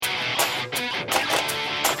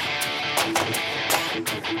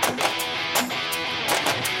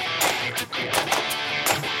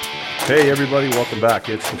Hey everybody, welcome back.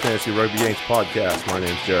 It's the Fantasy Rugby Yanks podcast. My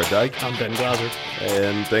name's Jared Dyke. I'm Ben Glauser.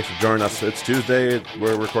 And thanks for joining us. It's Tuesday.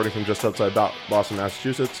 We're recording from just outside Boston,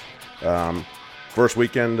 Massachusetts. First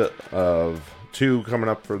weekend of two coming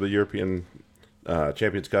up for the European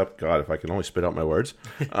Champions Cup. God, if I can only spit out my words.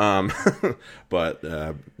 But,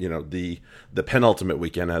 the penultimate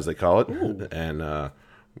weekend, as they call it. Ooh. And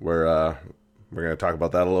we're going to talk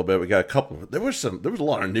about that a little bit. We got a couple. There was a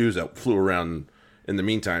lot of news that flew around in the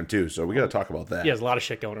meantime, too, so we got to talk about that. Yeah, there's a lot of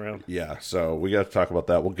shit going around. Yeah, so we got to talk about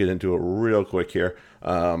that. We'll get into it real quick here.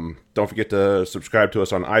 Don't forget to subscribe to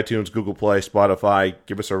us on iTunes, Google Play, Spotify.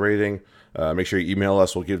 Give us a rating. Make sure you email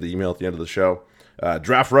us. We'll give the email at the end of the show.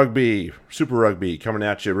 Draft Rugby, Super Rugby, coming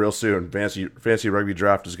at you real soon. Fantasy Rugby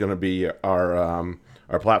Draft is going to be our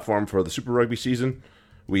platform for the Super Rugby season.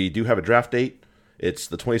 We do have a draft date. It's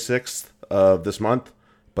the 26th of this month,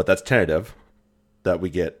 but that's tentative that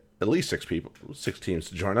we get at least six teams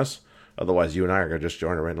to join us. Otherwise, you and I are going to just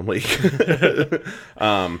join a random league.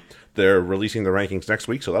 They're releasing the rankings next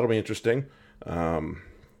week, so that'll be interesting.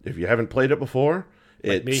 If you haven't played it before,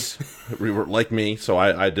 it's like me, so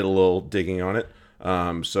I did a little digging on it.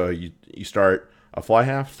 So you start a fly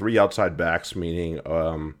half, three outside backs, meaning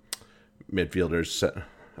wingers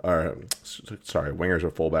or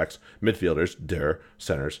fullbacks, midfielders,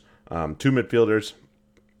 centers, two midfielders,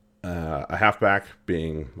 a halfback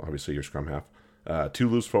being obviously your scrum half, two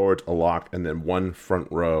loose forwards, a lock, and then one front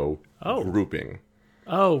row grouping.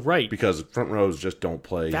 Oh, right. Because front rows just don't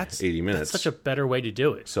play 80 minutes. That's such a better way to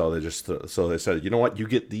do it. So they said, you know what? You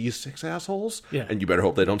get these six assholes, and you better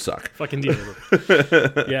hope they don't suck. Fucking deal with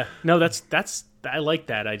it. Yeah. No, that's I like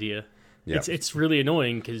that idea. Yeah. It's really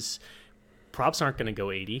annoying because props aren't going to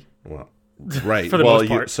go 80. Well, right. For the most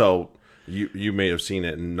part. You may have seen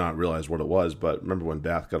it and not realized what it was, but remember when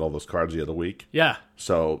Bath got all those cards the other week? Yeah.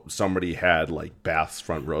 So somebody had like Bath's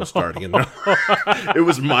front row starting, and it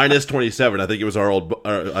was minus 27. I think it was our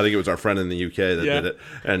friend in the UK that did it,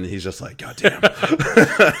 and he's just like, God damn.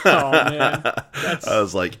 Oh man, I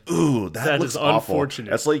was like, ooh, that looks is awful. Unfortunate.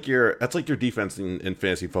 That's like your defense in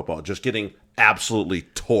fantasy football, just getting absolutely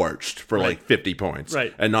torched for like 50 points,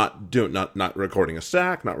 right? And not recording a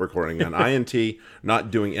sack, not recording an INT, not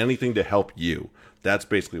doing anything to help you. That's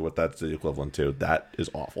basically what that's the equivalent to. That is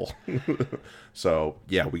awful. So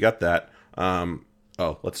yeah, we got that.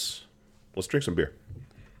 Let's drink some beer.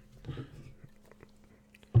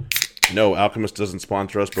 No, Alchemist doesn't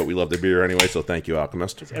sponsor us, but we love their beer anyway. So thank you,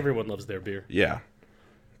 Alchemist. Everyone loves their beer. Yeah,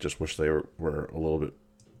 just wish they were a little bit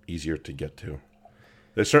easier to get to.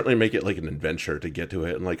 They certainly make it like an adventure to get to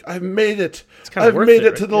it, and like I've made it. I've made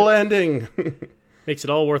it to the landing. Makes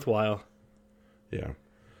it all worthwhile. Yeah.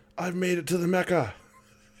 I've made it to the Mecca.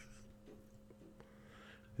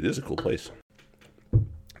 It is a cool place.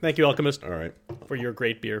 Thank you, Alchemist. All right. For your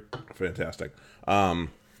great beer. Fantastic.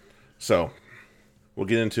 So we'll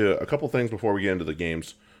get into a couple things before we get into the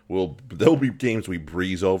games. There'll be games we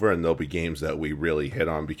breeze over, and there'll be games that we really hit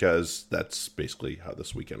on because that's basically how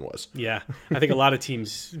this weekend was. Yeah. I think a lot of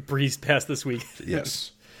teams breezed past this week.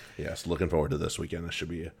 Yes. Looking forward to this weekend.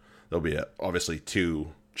 There'll be obviously two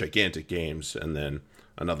gigantic games, and then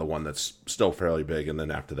another one that's still fairly big, and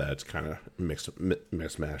then after that, it's kind of mixed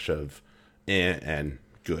mash of and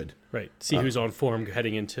good. Right. See who's on form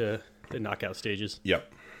heading into the knockout stages.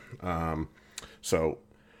 Yep. So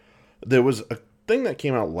there was a thing that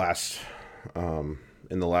came out in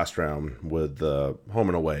the last round with the home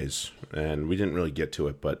and aways, and we didn't really get to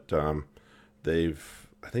it, but I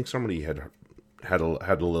think somebody had a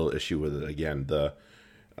little issue with it again. The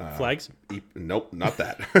flags? Nope, not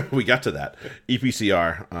that. We got to that.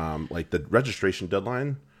 EPCR, like the registration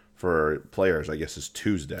deadline for players, I guess, is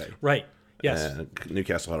Tuesday. Right. Yes. And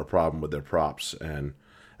Newcastle had a problem with their props, and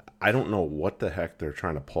I don't know what the heck they're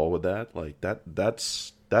trying to pull with that. Like that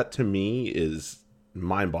to me is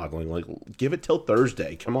mind-boggling. Like, give it till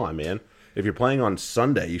Thursday. Come on, man. If you're playing on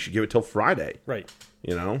Sunday, you should give it till Friday. Right.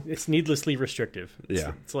 You know? It's needlessly restrictive.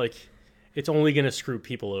 It's like it's only going to screw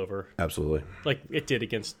people over. Absolutely. Like it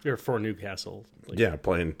did for Newcastle.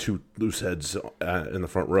 Playing two loose heads in the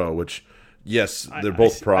front row, which, yes, they're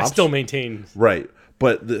both props. I still maintain. Right.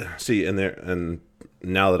 But and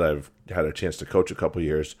now that I've had a chance to coach a couple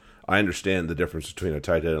years, I understand the difference between a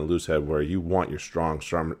tight head and a loose head, where you want your strong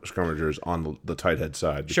scrummagers on the tight head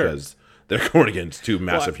side because they're going against two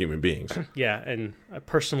massive human beings. Yeah, and I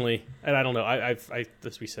personally, and I don't know, I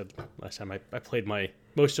as we said last time, I played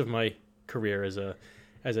most of my career as a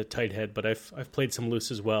tight head, but I've played some loose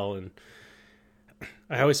as well, and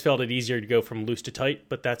I always felt it easier to go from loose to tight,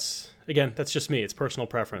 but that's just me. It's personal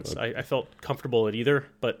preference. I felt comfortable at either,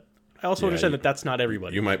 but I also understand that that's not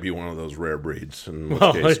everybody. You might be one of those rare breeds, in which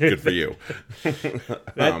case, good for you.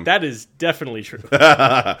 That is definitely true.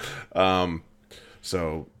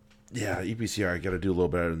 So, yeah, EPCR, I got to do a little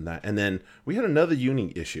better than that. And then we had another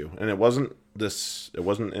uni issue, and it wasn't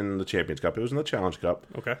in the Champions Cup. It was in the Challenge Cup.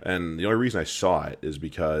 Okay. And the only reason I saw it is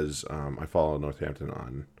because I follow Northampton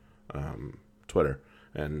on Twitter,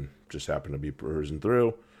 and just happened to be perusing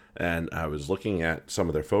through, and I was looking at some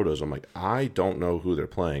of their photos. I'm like, I don't know who they're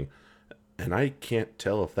playing, and I can't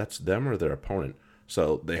tell if that's them or their opponent.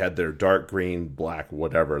 So they had their dark green, black,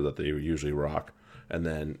 whatever that they usually rock, and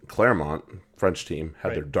then Claremont, French team,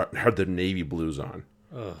 had their navy blues on.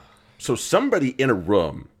 Ugh. So somebody in a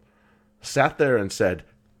room sat there and said,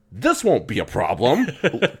 "This won't be a problem.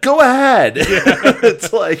 Go ahead."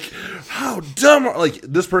 It's like, how dumb! Like,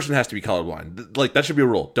 this person has to be colorblind. Like, that should be a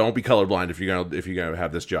rule. Don't be colorblind if you're gonna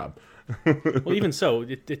have this job. Well, even so,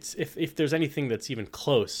 it's if there's anything that's even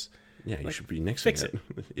close, yeah, you should be nixing fix it.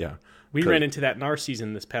 Yeah, we ran into that in our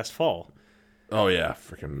season this past fall. Oh yeah,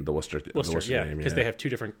 freaking the Worcester yeah, game, because they have two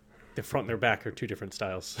different. The front and their back are two different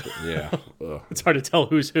styles. Yeah, it's hard to tell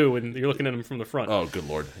who's who when you're looking at them from the front. Oh, good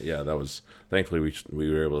lord! Yeah, that was thankfully we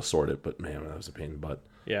were able to sort it, but man, that was a pain in the butt.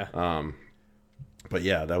 Yeah. But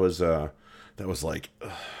yeah, that was like,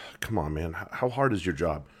 come on, man. How hard is your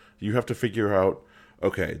job? You have to figure out,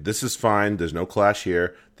 okay, this is fine. There's no clash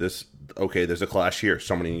here. There's a clash here.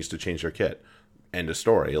 Somebody needs to change their kit. End of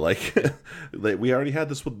story. Like, we already had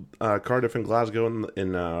this with Cardiff and Glasgow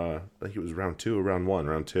in I think it was round 2 or round 1,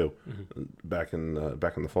 round 2, back in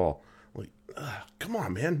the fall. Like, come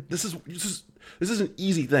on, man. This is an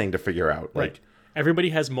easy thing to figure out. Right. Like,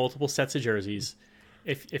 everybody has multiple sets of jerseys.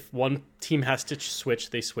 If one team has to switch,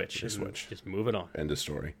 they switch. Just move it on. End of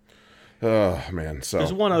story. Oh man. So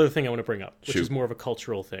there's one other thing I want to bring up, which Shoot. is more of a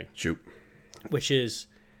cultural thing. Shoot. Which is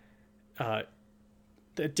the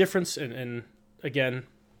difference, and again,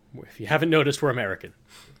 if you haven't noticed, we're American.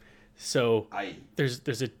 So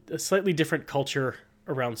there's a slightly different culture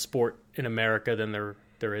around sport in America than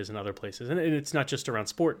there is in other places. And it's not just around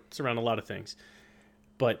sport, it's around a lot of things.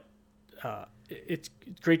 But it's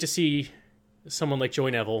great to see someone like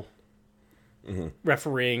Joey Neville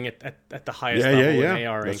refereeing at the highest level in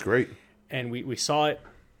AR. That's great. And we saw it.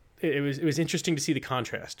 It was interesting to see the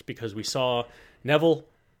contrast, because we saw Neville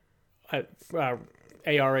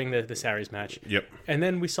ARing the Sarries match. Yep. And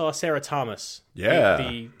then we saw Sarah Thomas.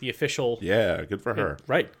 Yeah. The official. Yeah, good for her.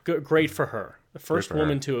 Right. Great for her. The first for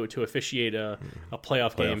woman to officiate a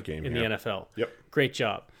playoff game in the NFL. Yep. Great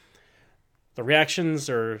job. The reactions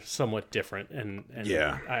are somewhat different, and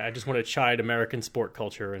Yeah. I just want to chide American sport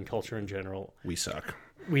culture and culture in general. We suck.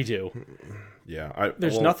 We do. Yeah.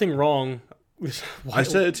 There's nothing wrong with I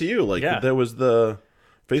said it to you. Like, there was the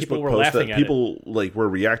Facebook post that people like were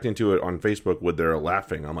reacting to it on Facebook with their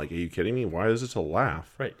laughing. I'm like, are you kidding me? Why is this a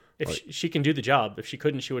laugh? Right. If she can do the job, if she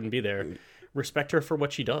couldn't, she wouldn't be there. Respect her for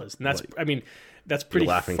what she does, and that's that's pretty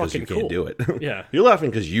You're laughing because you cool. can't do it. Yeah, you're laughing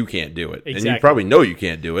because you can't do it, exactly. And you probably know you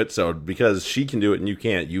can't do it. So because she can do it and you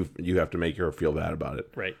can't, you have to make her feel bad about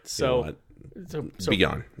it. Right. So be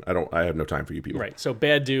gone. I have no time for you people. Right. So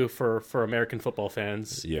bad do for American football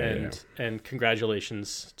fans. Yeah. And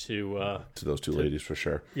congratulations to those two ladies for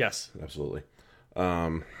sure. Yes. Absolutely.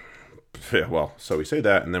 Yeah, well, so we say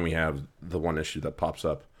that, and then we have the one issue that pops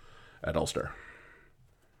up at Ulster.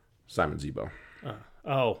 Simon Zebo.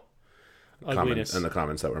 Ugliness. And the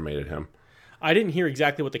comments that were made at him. I didn't hear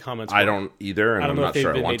exactly what the comments were. I don't either, and I don't know I'm if not they've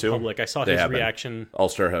sure I been want made to. public. I saw his reaction.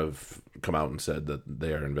 Ulster have come out and said that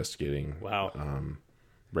they are investigating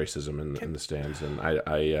racism in the stands, and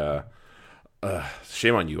I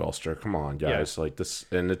shame on you, Ulster. Come on, guys. Yeah. Like this,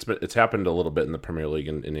 and it's happened a little bit in the Premier League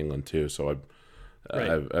in England too. So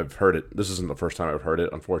I've heard it. This isn't the first time I've heard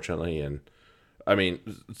it, unfortunately. And I mean,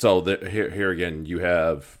 so here again, you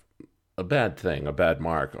have a bad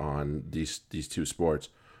mark on these two sports.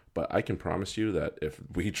 But I can promise you that if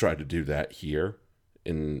we tried to do that here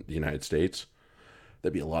in the United States,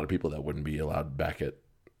 there'd be a lot of people that wouldn't be allowed back at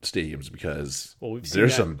stadiums because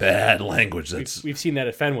there's some bad language. We've seen that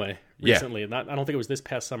at Fenway recently. Yeah. I don't think it was this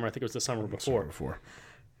past summer. I think it was the summer before.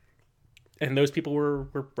 And those people were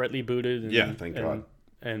rightly booted. Thank God.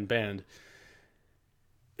 And banned.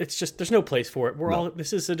 It's just there's no place for it.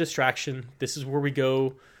 This is a distraction. This is where we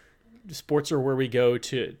go. Sports are where we go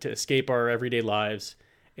to escape our everyday lives.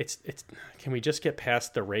 It's can we just get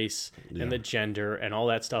past the race and the gender and all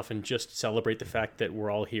that stuff and just celebrate the fact that we're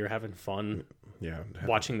all here having fun,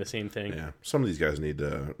 watching the same thing. Yeah, some of these guys need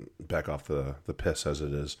to back off the piss as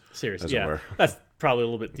it is. Seriously, that's probably a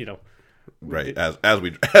little bit, right as we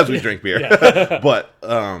drink beer. But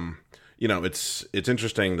it's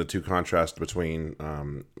interesting the two contrasts between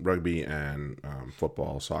rugby and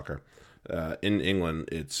football, soccer. In England,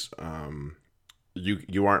 it's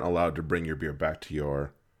you aren't allowed to bring your beer back to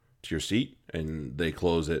your seat, and they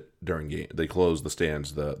close it during game. They close the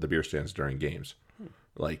stands, the beer stands during games.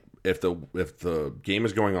 Like if the game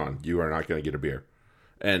is going on, you are not going to get a beer.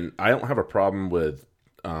 And I don't have a problem with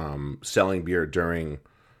selling beer during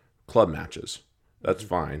club matches. That's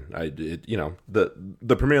fine.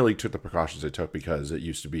 The Premier League took the precautions they took because it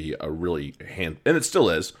used to be a really and it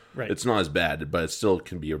still is. Right. It's not as bad, but it still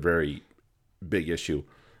can be a very big issue.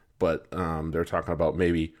 But they're talking about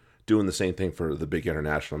maybe doing the same thing for the big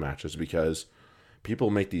international matches because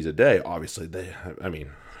people make these a day. Obviously,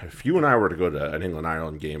 if you and I were to go to an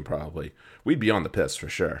England-Ireland game, probably we'd be on the piss for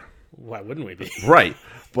sure. Why wouldn't we be? Right.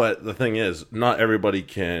 But the thing is, not everybody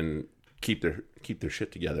can keep their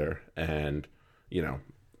shit together and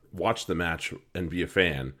watch the match and be a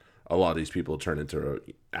fan. A lot of these people turn into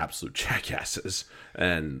absolute jackasses.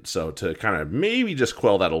 And so to kind of maybe just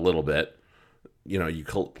quell that a little bit, you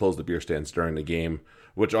close the beer stands during the game,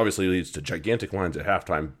 which obviously leads to gigantic lines at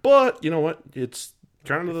halftime. But you know what? It's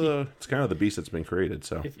kind of the beast that's been created.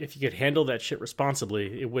 So if you could handle that shit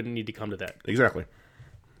responsibly, it wouldn't need to come to that. Exactly.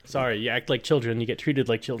 Sorry, you act like children, you get treated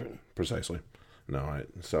like children. Precisely. No,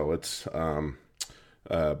 so it's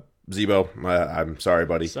Zebo, I'm sorry,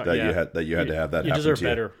 buddy, you had to have that happen. You deserve to you.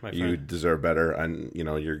 better, my friend. You deserve better, and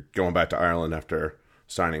you're going back to Ireland after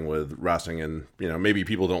signing with Racing, and maybe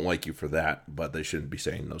people don't like you for that, but they shouldn't be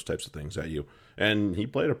saying those types of things at you. And he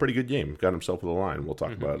played a pretty good game, got himself with a line. We'll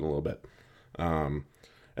talk about it in a little bit. And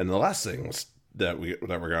the last thing that we're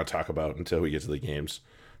going to talk about until we get to the games.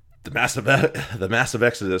 The massive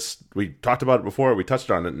exodus. We talked about it before. We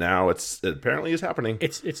touched on it. Now it apparently is happening.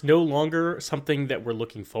 It's no longer something that we're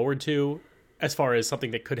looking forward to, as far as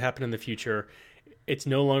something that could happen in the future. It's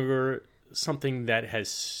no longer something that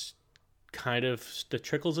has kind of the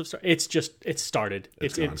trickles of. It's started.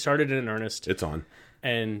 It started in earnest. It's on.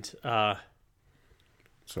 And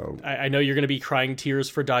so I know you're going to be crying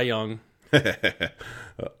tears for Die Young.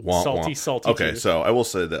 Salty okay, tears. so I will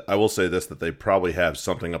say this, that they probably have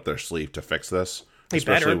something up their sleeve to fix this. They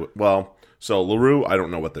especially better. So LaRue, I don't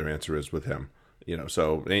know what their answer is with him.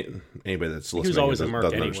 So anybody that's listening doesn't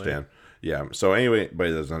understand. Yeah. So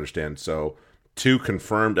anybody that doesn't understand. So 2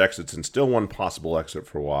 confirmed exits and still 1 possible exit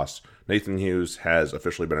for Wasps. Nathan Hughes has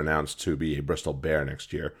officially been announced to be a Bristol Bear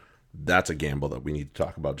next year. That's a gamble that we need to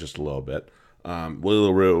talk about just a little bit. Willie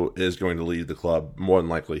LaRue is going to leave the club, more than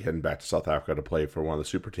likely heading back to South Africa to play for one of the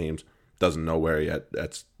super teams. Doesn't know where yet.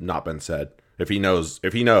 That's not been said. If he knows,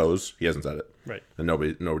 he hasn't said it. Right. And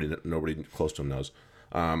nobody close to him knows.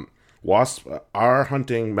 Wasps are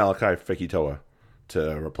hunting Malachi Fekitoa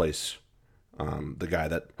to replace the guy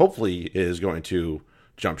that hopefully is going to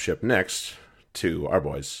jump ship next to our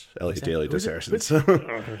boys, Elliot Daly to Saracens. I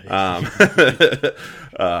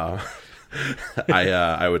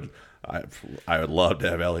would love to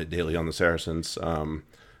have Elliot Daly on the Saracens.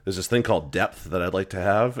 There's this thing called depth that I'd like to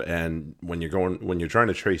have, and when you're trying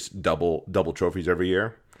to chase double trophies every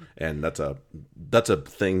year, and that's a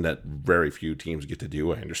thing that very few teams get to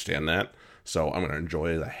do. I understand that, so I'm going to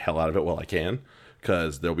enjoy the hell out of it while I can,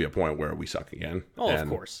 because there'll be a point where we suck again. Oh, and of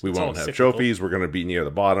course, we it's won't have cyclical. trophies. We're going to be near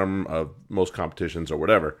the bottom of most competitions or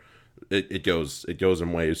whatever. It goes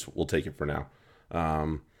in waves. We'll take it for now.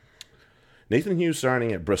 Nathan Hughes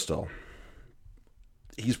signing at Bristol.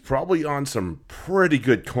 He's probably on some pretty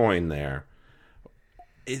good coin there.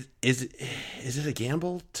 Is it a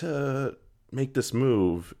gamble to make this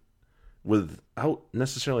move without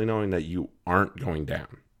necessarily knowing that you aren't going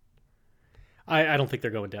down? I don't think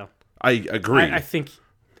they're going down. I agree. I think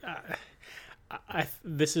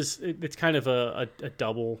it's kind of a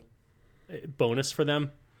double bonus for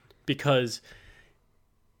them, because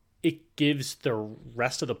it gives the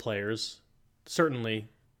rest of the players certainly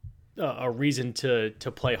a reason to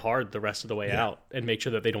play hard the rest of the way out and make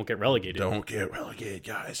sure that they don't get relegated. Don't get relegated,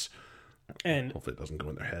 guys. And hopefully it doesn't go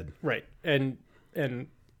in their head. Right. And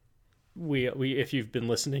we if you've been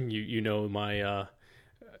listening, you know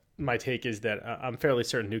my take is that I'm fairly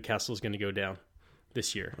certain Newcastle is going to go down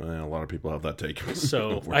this year. A lot of people have that take.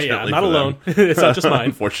 So I'm not alone. It's not just mine.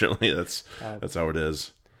 Unfortunately, that's how it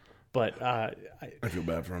is. But I feel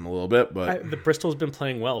bad for him a little bit, but the Bristol's been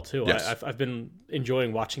playing well too. Yes. I've been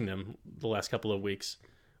enjoying watching them the last couple of weeks.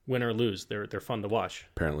 Win or lose, they're fun to watch.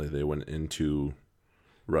 Apparently, they went into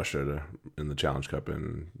Russia in the Challenge Cup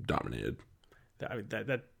and dominated.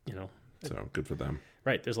 That so good for them.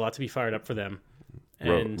 Right, there's a lot to be fired up for them.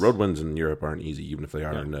 Road wins in Europe aren't easy, even if they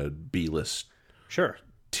are in a B-list sure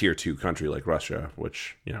tier 2 country like Russia,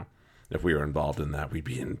 which if we were involved in that, we'd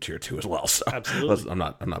be in tier 2 as well. So Absolutely. I'm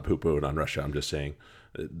not poo-pooing on Russia. I'm just saying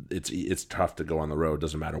it's tough to go on the road.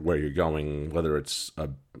 Doesn't matter where you're going, whether it's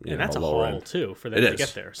And that's a lower haul end. too for them to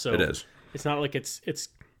get there. So it is. It's not like it's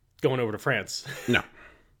going over to France. No,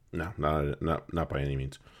 not by any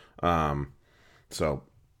means. So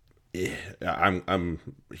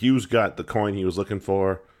Hughes got the coin he was looking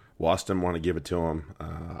for. Wasp didn't want to give it to him.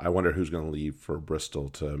 I wonder who's going to leave for Bristol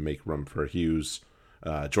to make room for Hughes.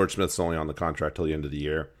 George Smith's only on the contract till the end of the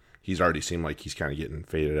year. He's already seemed like he's kind of getting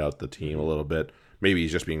faded out the team a little bit. Maybe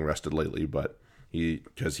he's just being rested lately, but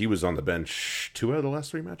because he was on the bench 2 out of the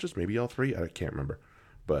last 3 matches, maybe all 3. I can't remember,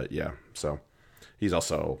 but yeah. So he's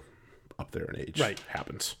also up there in age. Right,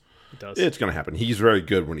 happens. it does. It's going to happen. He's very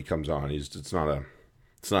good when he comes on. It's not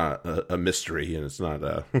a mystery, and it's not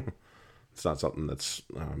it's not something that's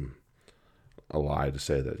a lie to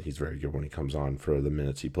say that he's very good when he comes on for the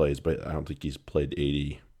minutes he plays. But I don't think he's played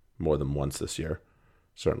 80 more than once this year.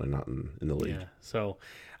 Certainly not in the league. Yeah. So,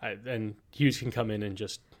 and Hughes can come in and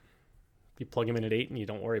just you plug him in at 8 and you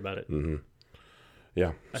don't worry about it. Mm-hmm.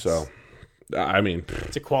 Yeah. So, I mean,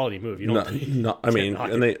 it's a quality move. You don't.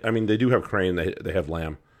 They do have Crane. They have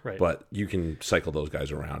Lamb. Right. But you can cycle those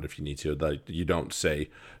guys around if you need to. Like, you don't say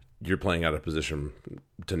you're playing out of position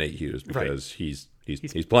to Nate Hughes because he's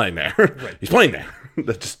playing there. Right. He's playing there.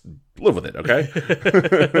 Just live with it, okay?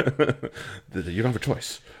 You don't have a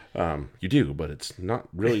choice. You do, but it's not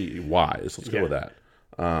really wise. Let's go with that.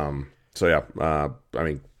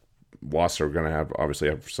 Wasps are going to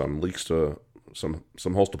have some leaks to some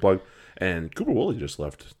holes to plug. And Cooper Woolley just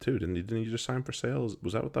left too, didn't he? Didn't he just sign for sale?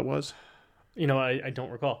 Was that what that was? I don't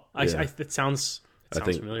recall. It sounds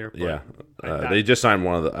familiar. But they just signed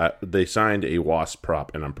one of the. They signed a Wasp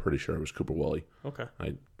prop, and I'm pretty sure it was Cooper Woolley. Okay,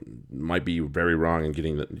 I might be very wrong in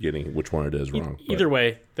getting which one it is wrong. Either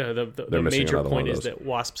way, the major point is those. that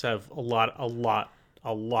Wasps have a lot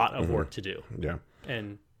of work to do. Yeah,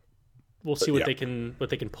 and we'll see what they can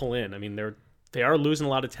pull in. I mean, they are losing a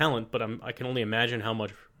lot of talent, but I can only imagine how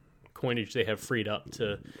much coinage they have freed up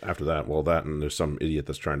to. After that, and there's some idiot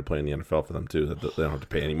that's trying to play in the NFL for them too that they don't have to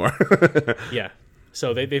pay anymore. Yeah,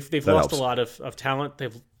 so they've lost helps. a lot of talent.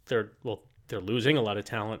 They're losing a lot of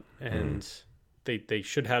talent, and they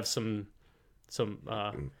should have some they'll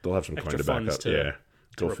have some extra coin to back funds up. to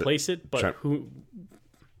replace it. But who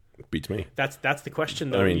beats me? That's the question.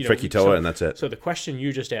 Though. I mean, Feki Toa, and that's it. So the question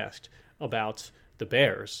you just asked about the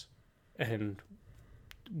Bears and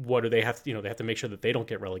what do they have to, they have to make sure that they don't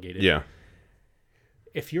get relegated. Yeah.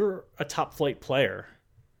 If you're a top flight player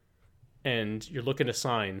and you're looking to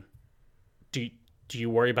sign, do you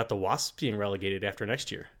worry about the Wasps being relegated after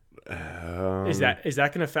next year? Is that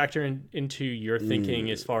going to factor into your thinking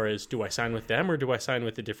as far as do I sign with them or do I sign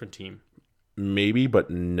with a different team? Maybe, but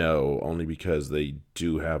no, only because they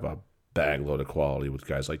do have a bag load of quality with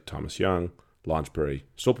guys like Thomas Young, Launchbury.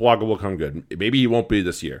 Sopoaga will come good. Maybe he won't be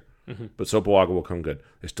this year, but Sopoaga will come good.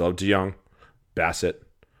 They still have DeYoung, Bassett.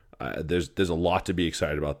 There's a lot to be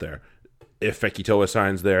excited about there. If Feki Toa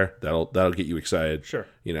signs there, that'll get you excited. Sure.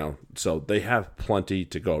 So they have plenty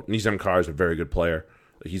to go. Nizam Carr is a very good player.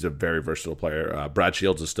 He's a very versatile player. Brad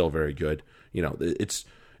Shields is still very good.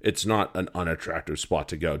 It's not an unattractive spot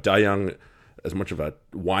to go. DeYoung, as much of a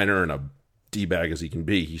whiner and a D-bag as he can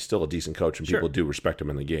be, he's still a decent coach, and people do respect him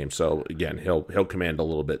in the game. So again, he'll command a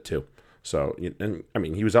little bit too. So, and I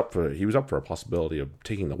mean, he was up for a possibility of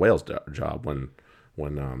taking the Wales job when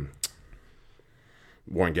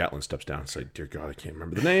Warren Gatlin steps down. It's like, dear God, I can't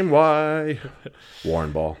remember the name. Why?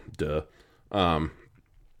 Warren Ball. Duh.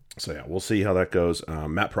 So yeah, we'll see how that goes.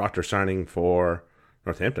 Matt Proctor signing for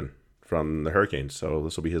Northampton from the Hurricanes. So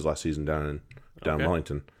this will be his last season down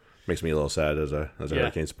Wellington. Makes me a little sad as a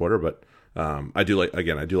Hurricane supporter, but I do like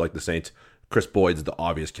the Saints. Chris Boyd's the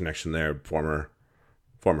obvious connection there, former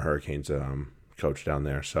Hurricanes coach down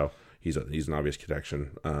there, so he's an obvious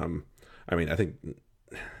connection. I mean, I think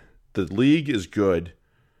the league is good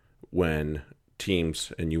when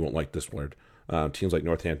teams, and you won't like this word, teams like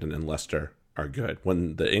Northampton and Leicester are good.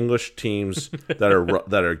 When the English teams that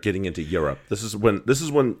are getting into Europe, this is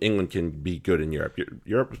when England can be good in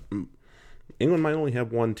Europe. England might only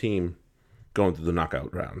have one team going through the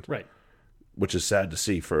knockout round, right? Which is sad to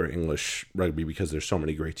see for English rugby because there's so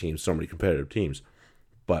many great teams, so many competitive teams,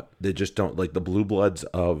 but they just don't, like, the blue bloods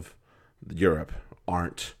of Europe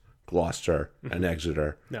aren't Gloucester and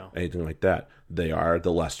Exeter, anything like that. They are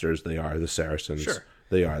the Leicesters, they are the Saracens,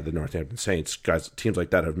 they are the Northampton Saints. Guys, teams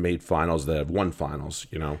like that have made finals, that have won finals.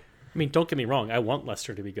 I mean, don't get me wrong. I want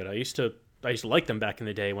Leicester to be good. I used to like them back in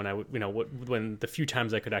the day when when the few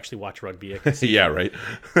times I could actually watch rugby. I could see yeah, right.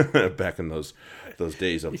 Back in those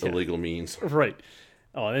days of illegal means. Right.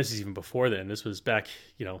 Oh, this is even before then. This was back,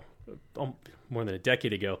 more than a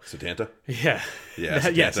decade ago. Satanta? Yeah.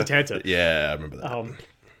 Yeah, Satanta. Yeah, I remember that.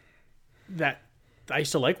 That I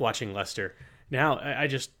used to like watching Leicester. Now I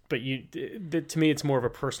just, but to me, it's more of a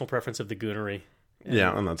personal preference of the Goonery.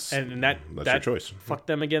 And that's your choice. Fucked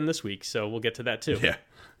them again this week, so we'll get to that too.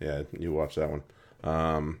 Yeah, you watch that one.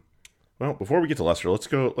 Well, before we get to Leicester,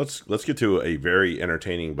 let's get to a very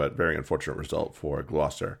entertaining but very unfortunate result for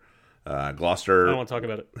Gloucester. Gloucester, I don't want to talk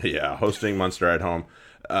about it. Yeah, hosting Munster at home.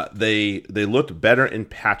 They looked better in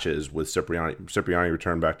patches with Cipriani. Cipriani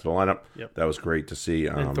returned back to the lineup. Yep. That was great to see.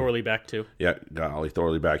 And Thorley back too. Yeah, got Ollie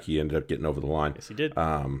Thorley back. He ended up getting over the line. Yes, he did.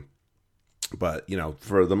 But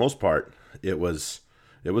for the most part, it was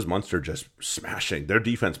Munster just smashing. Their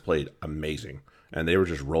defense played amazing, and they were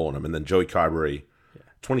just rolling them. And then Joey Carberry,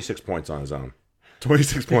 26 points on his own.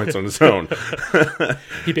 26 points on his own.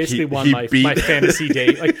 He basically won my fantasy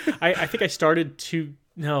day. Like I think I started two.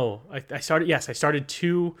 No, I started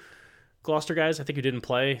two Gloucester guys. I think who didn't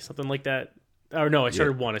play, something like that. Or no, I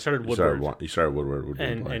started one. I started Woodward. You started Woodward.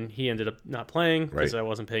 And he ended up not playing because I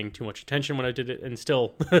wasn't paying too much attention when I did it. And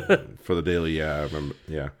still for the daily, yeah, I remember.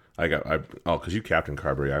 Yeah, because you captained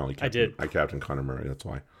Carberry. I did. I captained Connor Murray. That's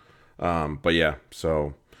why. But yeah,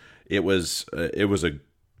 so it was a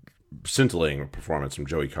scintillating performance from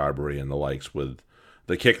Joey Carberry and the likes with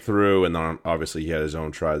the kick through, and then obviously he had his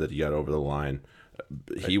own try that he got over the line.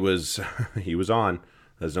 He was on.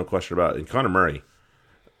 There's no question about it. And Connor Murray,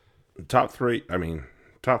 top three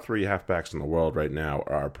halfbacks in the world right now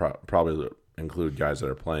are probably include guys that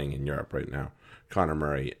are playing in Europe right now. Connor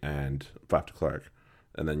Murray and Faf de Klerk,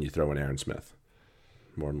 and then you throw in Aaron Smith,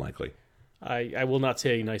 more than likely. I will not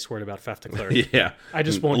say a nice word about Faf de Klerk. Yeah. I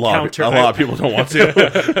just won't counter. A lot of people don't want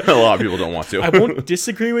to. A lot of people don't want to. I won't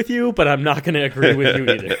disagree with you, but I'm not going to agree with you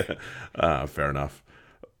either. Fair enough.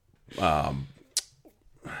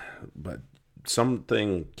 But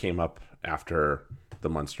something came up after the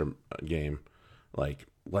Munster game. Like,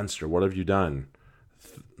 Leinster, what have you done?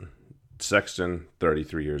 Sexton,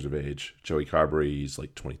 33 years of age. Joey Carberry, he's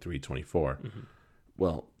like 23, 24. Mm-hmm.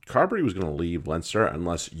 Well, Carberry was going to leave Leinster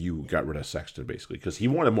unless you got rid of Sexton, basically, because he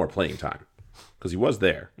wanted more playing time. Because he was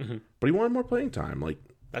there, but he wanted more playing time. Like,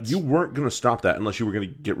 you weren't going to stop that unless you were going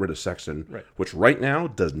to get rid of Sexton, which right now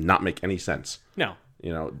does not make any sense. No.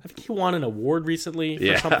 I think he won an award recently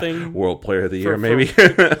for something. World Player of the Year, maybe.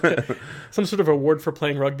 Some sort of award for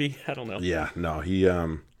playing rugby. I don't know. Yeah, no, he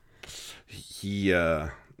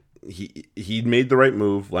made the right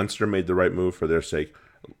move. Leinster made the right move for their sake.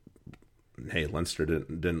 Hey, Leinster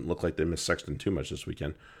didn't look like they missed Sexton too much this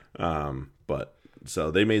weekend, but so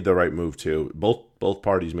they made the right move too. Both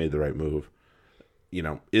parties made the right move.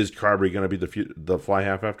 Is Carberry going to be the fly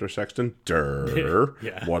half after Sexton?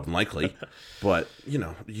 Yeah. More than likely. But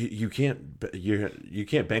you can't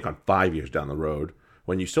bank on 5 years down the road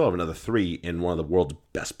when you still have another 3 in one of the world's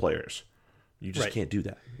best players. You just can't do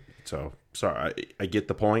that. So sorry, I get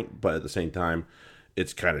the point, but at the same time,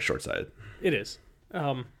 it's kind of short-sighted. It is.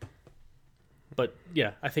 But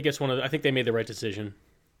yeah, I think I think they made the right decision.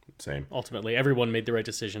 Same. Ultimately, everyone made the right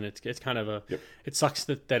decision. It's kind of It sucks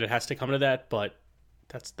that it has to come to that, but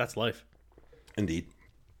that's life. Indeed.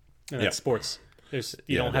 And that's sports.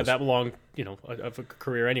 You don't have that long, of a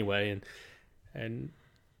career anyway, and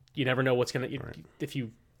you never know what's if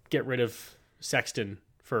you get rid of Sexton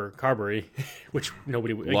for Carberry, which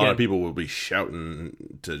nobody a lot of people will be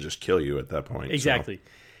shouting to just kill you at that point. Exactly. So.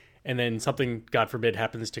 And then something, God forbid,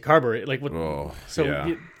 happens to Carberry. Like what? Oh, so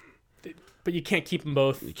yeah. But you can't keep them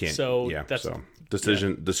both. You can't. So yeah.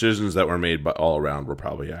 Decisions that were made all around were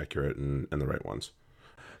probably accurate and the right ones.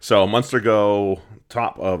 So Munster go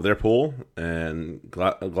top of their pool, and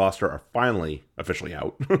Gloucester are finally officially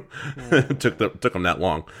out. Took them that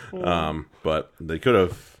long, but they could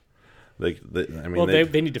have.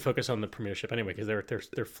 They need to focus on the Premiership anyway because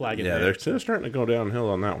they're flagging. Yeah, they're starting to go downhill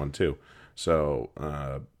on that one too. So,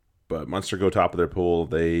 but Munster go top of their pool.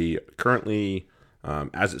 They currently,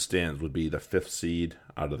 as it stands, would be the 5th seed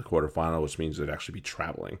out of the quarterfinal, which means they'd actually be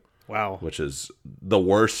traveling. Wow, which is the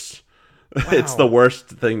worst. Wow. It's the worst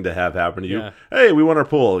thing to have happen to you. Yeah. Hey, we won our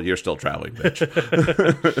pool. You're still traveling, bitch.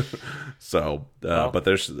 So,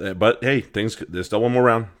 but hey, there's still one more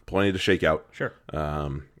round. Plenty to shake out. Sure.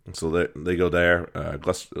 So they go there.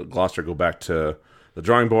 Gloucester go back to the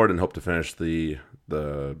drawing board and hope to finish the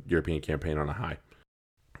European campaign on a high.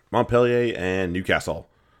 Montpellier and Newcastle.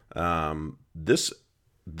 The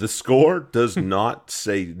score does not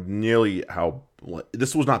say nearly how.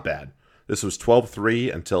 This was not bad. This was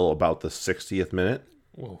 12-3 until about the 60th minute.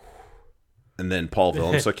 Whoa. And then Paul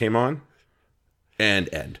Willemse came on. And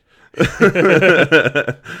end.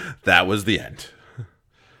 That was the end.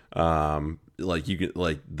 Like you could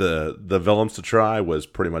like the Willems to try was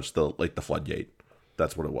pretty much the floodgate.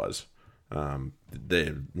 That's what it was.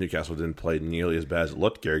 Newcastle didn't play nearly as bad as it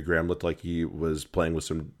looked. Gary Graham looked like he was playing with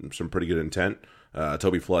some pretty good intent.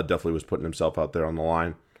 Toby Flood definitely was putting himself out there on the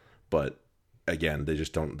line, but again, they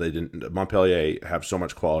didn't. Montpellier have so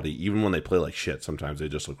much quality. Even when they play like shit, sometimes they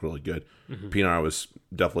just look really good. Pienaar was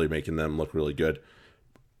definitely making them look really good.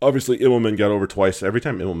 Obviously, Immelman got over twice. Every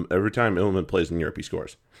time Immelman plays in Europe, he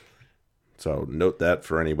scores. So note that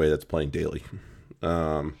for anybody that's playing daily.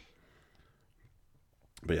 But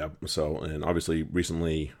yeah, and obviously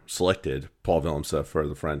recently selected Paul Willems for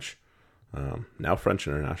the French. Now French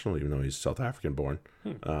international, even though he's South African born.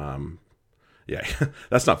 Yeah,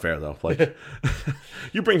 that's not fair though. Like,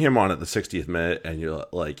 you bring him on at the 60th minute, and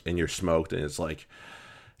you're smoked, and it's like,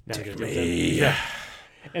 take me. Yeah.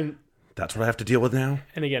 And that's what I have to deal with now.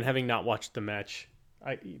 And again, having not watched the match,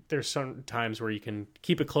 there's some times where you can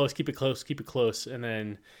keep it close, and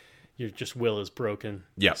then your just will is broken.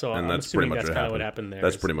 Yeah, so and I'm that's assuming pretty much that's kind of what happened there.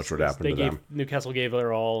 That's pretty much what happened to them. Newcastle gave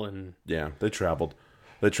their all, and yeah, they traveled.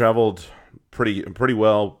 They traveled pretty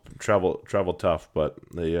well. Traveled tough, but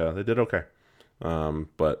they did okay.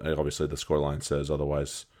 But obviously the scoreline says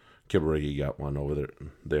otherwise. Kibberigi got one over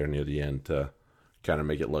there near the end to kind of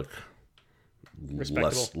make it look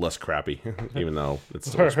less crappy, even though it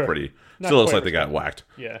still looks pretty. Still looks like they got whacked.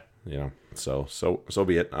 Yeah. So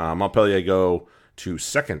be it. Montpellier go to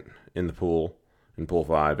second in the pool in Pool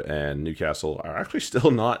 5, and Newcastle are actually still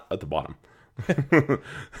not at the bottom.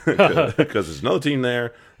 Because there's another team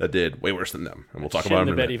there that did way worse than them, and we'll talk about them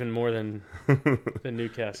in a minute. Even more than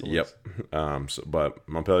Newcastle. Yep. But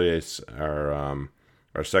Montpellier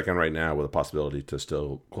are second right now with a possibility to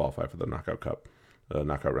still qualify for the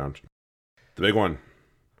knockout round. The big one,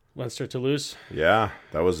 Leinster Toulouse. Yeah,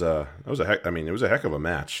 that was a heck. I mean, it was a heck of a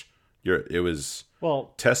match. It was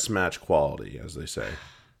test match quality, as they say.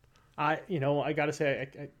 I gotta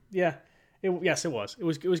say, yes, it was. It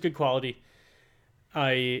was good quality.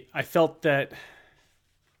 I felt that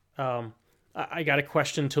I got to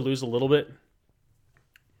question Toulouse a little bit.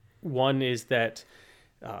 One is that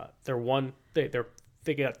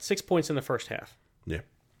they got 6 points in the first half. Yeah,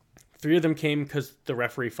 3 of them came because the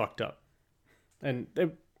referee fucked up, and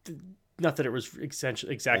not that it was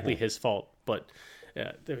exactly his fault, but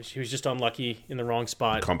he was just unlucky in the wrong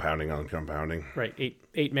spot. Compounding on compounding. Right,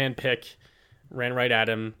 8-man pick, ran right at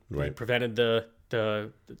him. Right. He prevented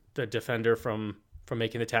the defender from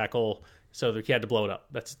making the tackle, so he had to blow it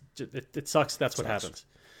up. It sucks. That's what happens.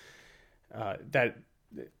 That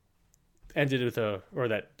ended with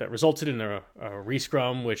that resulted in a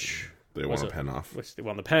rescrum, which they won a pen off. Which they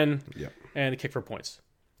won the pen. Yep. And the kick for points.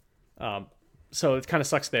 So it kind of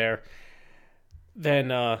sucks there.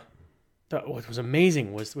 Then what was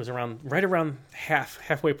amazing was right around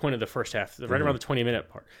halfway point of the first half, right around the 20-minute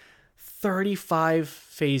part. 35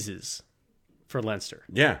 phases for Leinster.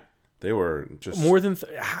 Yeah, they were just more than.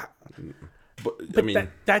 But I mean,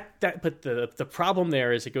 but the problem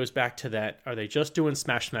there is it goes back to that. Are they just doing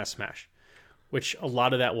smash, smash, smash? Which a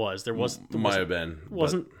lot of that was.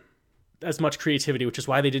 Wasn't as much creativity, which is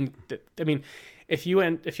why they didn't. I mean, if you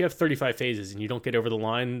have 35 phases and you don't get over the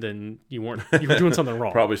line, then you were doing something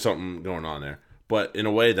wrong. Probably something going on there. But in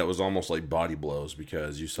a way, that was almost like body blows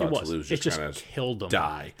because you saw Toulouse just kind of killed them.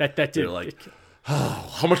 Die. That did. They're like,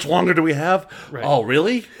 oh, how much longer do we have? Right. Oh,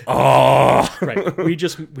 really? Oh, right. We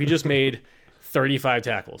just made 35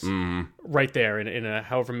 tackles right there in a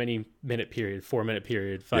however many minute period, 4-minute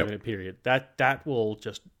period, 5-minute period. That will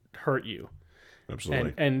just hurt you.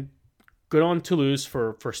 Absolutely. And good on Toulouse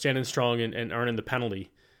for standing strong and earning the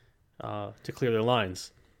penalty to clear their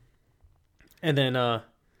lines. And then at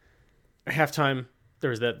halftime,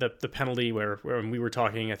 there was the penalty where when we were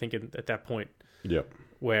talking, I think at that point,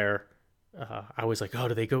 where I was like, oh,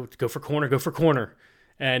 do they go for corner? Go for corner.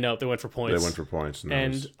 And no, they went for points. They went for points.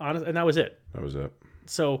 And that was it. That was it.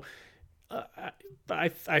 So I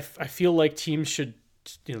feel like teams should,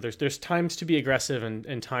 there's times to be aggressive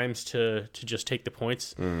and times to just take the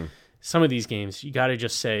points. Some of these games, you got to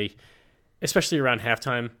just say, especially around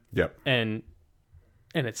halftime. Yep. And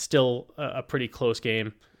it's still a pretty close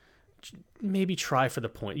game. Maybe try for the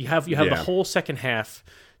point. You have the whole second half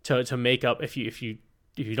to make up if you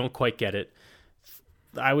don't quite get it.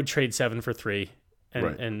 I would trade 7 for 3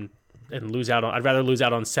 and lose out on. I'd rather lose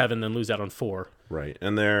out on 7 than lose out on 4. Right.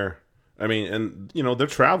 And they're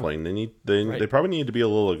traveling. They probably need to be a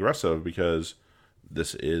little aggressive because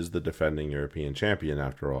this is the defending European champion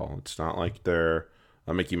after all. It's not like they're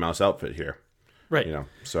a Mickey Mouse outfit here. Right.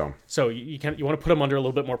 So you want to put them under a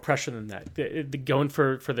little bit more pressure than that. The going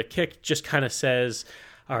for the kick just kind of says,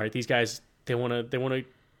 all right, these guys they want to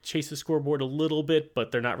chase the scoreboard a little bit,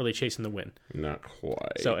 but they're not really chasing the win. Not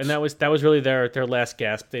quite. So, and that was really their last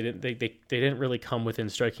gasp. They didn't really come within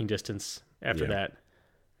striking distance after that.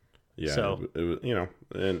 Yeah. So it was,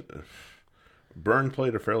 and Byrne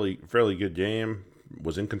played a fairly good game.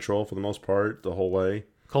 Was in control for the most part the whole way.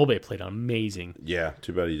 Kolbe played amazing. Yeah,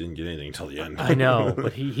 too bad he didn't get anything until the end. I know,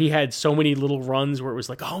 but he had so many little runs where it was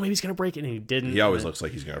like, oh, maybe he's gonna break it, and he didn't. He always looks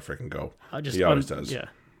like he's gonna freaking go. He always does. Yeah.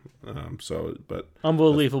 But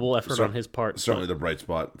Unbelievable effort on his part. Certainly the bright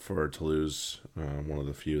spot for Toulouse, one of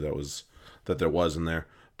the few that there was in there.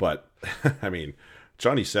 But I mean,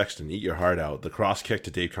 Johnny Sexton, eat your heart out. The cross kick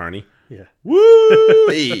to Dave Carney. Yeah.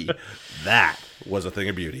 Woo! That was a thing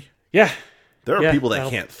of beauty. Yeah. There are people that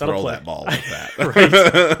can't throw that ball like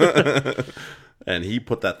that. And he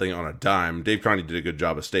put that thing on a dime. Dave Carney did a good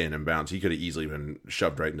job of staying in bounds. He could have easily been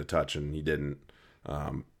shoved right into touch, and he didn't.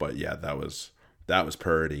 But yeah, that was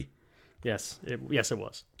purdy. Yes, it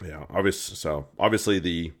was. Yeah, obviously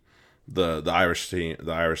the Irish team,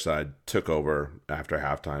 the Irish side took over after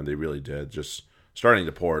halftime. They really did, just starting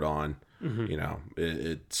to pour it on. Mm-hmm.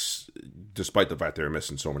 It's despite the fact they were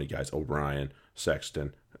missing so many guys: O'Brien,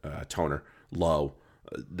 Sexton, Toner, Lowe.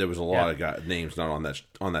 There was a lot of names not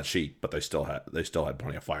on that sheet, but they still had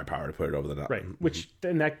plenty of firepower to put it over the net. Right, which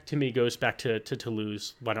and that to me goes back to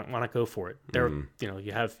Toulouse. Why not go for it? They're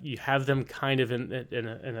you have them kind of in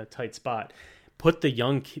a tight spot. Put the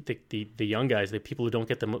young guys, the people who don't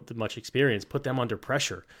get the much experience, put them under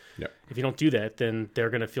pressure. Yeah. If you don't do that, then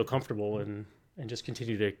they're going to feel comfortable and just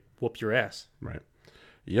continue to whoop your ass. Right.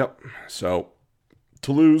 Yep. So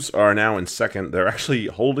Toulouse are now in second. They're actually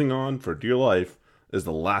holding on for dear life. Is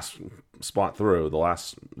the last spot through, the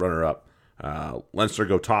last runner-up. Leinster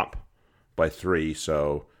go top by 3,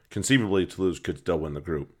 so conceivably Toulouse could still win the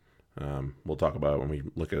group. We'll talk about it when we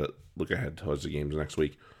look ahead towards the games next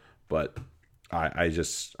week. But I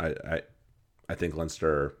think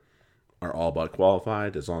Leinster are all but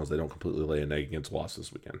qualified as long as they don't completely lay an egg against Loss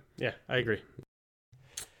this weekend. Yeah, I agree.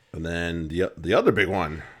 And then the other big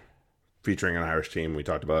one, featuring an Irish team, we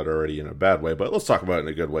talked about it already in a bad way, but let's talk about it in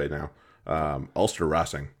a good way now. Ulster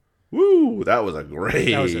Racing. Woo! That was a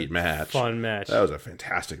great match. Fun match. That was a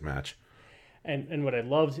fantastic match. And what I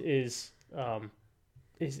loved is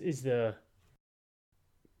the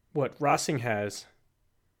what Racing has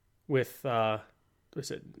with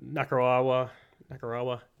was it Nakarawa?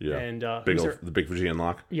 Yeah. And the big Fijian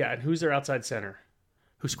lock. Yeah, and who's their outside center?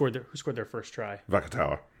 Who scored their first try?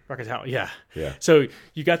 Vakatawa. Yeah. Yeah. So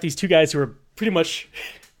you got these two guys who are pretty much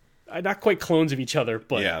not quite clones of each other,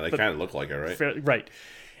 but yeah, they kind of look like it, right? Right.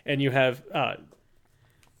 And you have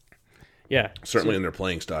certainly in their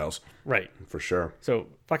playing styles, right, for sure. So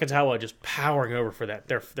Vakatawa just powering over for that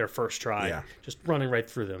their first try, just running right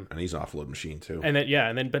through them, and he's an offload machine too. And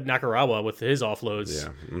then but Nakarawa with his offloads,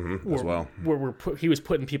 as well, he was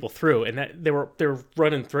putting people through, and that they were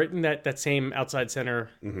running threatening that same outside center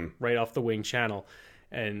right off the wing channel,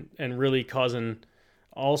 and really causing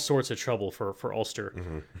all sorts of trouble for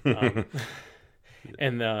Ulster.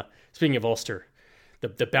 And speaking of Ulster,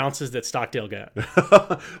 the bounces that Stockdale got,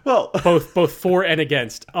 well, both for and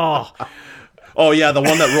against. Oh yeah, the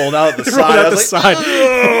one that rolled out the side.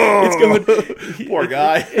 It's going. Poor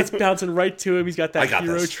guy. It's bouncing right to him. He's got that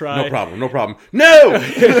hero this. try. No problem. No.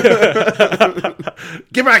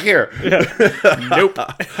 Get back here. Nope.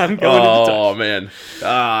 I'm going into touch. Oh man.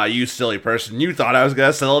 You silly person. You thought I was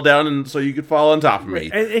gonna settle down and so you could fall on top of me.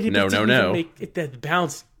 And no. That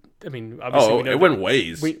bounce. I mean, obviously, it went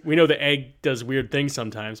ways. We know the egg does weird things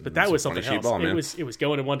sometimes, but that was something else. Ball, it was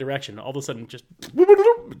going in one direction. All of a sudden, just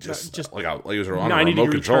like it was on 90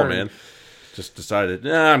 remote control, turn. Man. Just decided,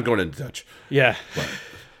 I'm going into touch. Yeah,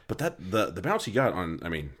 but that the bounce he got on. I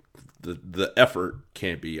mean, the effort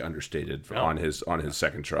can't be understated on his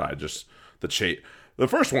second try. Just the chase. The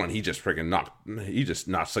first one, he just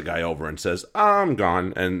knocks the guy over and says, I'm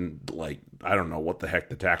gone. And, I don't know what the heck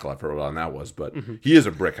the tackle effort on that was, but he is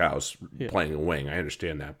a brick house playing a wing. I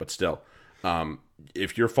understand that. But still,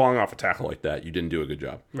 if you're falling off a tackle like that, you didn't do a good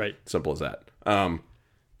job. Right. Simple as that.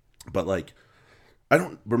 But, I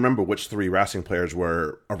don't remember which 3 Racing players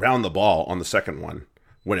were around the ball on the second one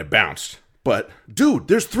when it bounced. But, dude,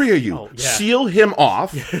 there's 3 of you. Seal him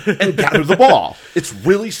off and gather the ball. It's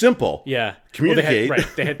really simple. Yeah. Communicate. Well,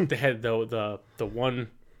 they had the one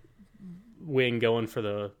wing going for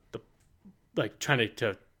the trying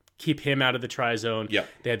to keep him out of the try zone. Yep.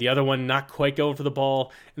 They had the other one not quite going for the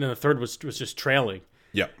ball, and then the third was just trailing.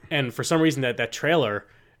 Yep. And for some reason that trailer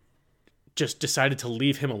just decided to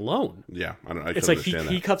leave him alone. Yeah, it's like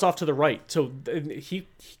he cuts off to the right, so he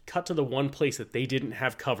cut to the one place that they didn't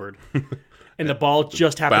have covered, and the ball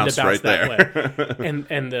just happened to bounce Bounced right that way,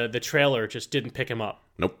 and the trailer just didn't pick him up.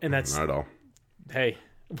 Nope, and that's not at all. Hey,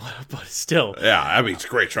 but still, Yeah, I mean it's a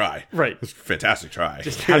great try. right? It's a fantastic try.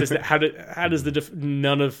 Just how does that? How does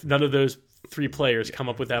none of those three players come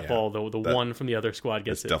up with that ball? The one from the other squad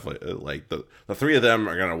gets it. Definitely like the three of them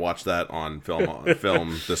are gonna watch that on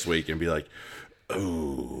film this week and be like,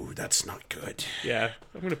 "Oh, that's not good." Yeah,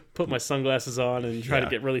 I'm gonna put my sunglasses on and try to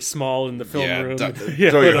get really small in the film room.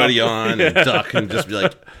 Throw your hoodie on and duck and just be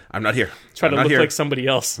like, "I'm not here." Try to look like somebody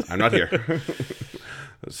else. I'm not here.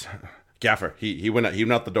 Gaffer, he went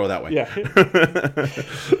out the door that way. Yeah, I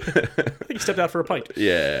think he stepped out for a pint.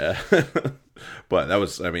 Yeah, but that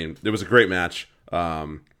was, I mean, it was a great match.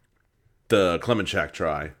 The Klemenchak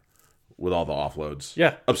try with all the offloads.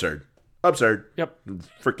 Yeah, absurd. Yep,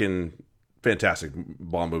 freaking fantastic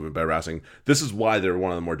ball movement by Racing. This is why they're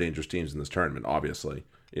one of the more dangerous teams in this tournament. Obviously,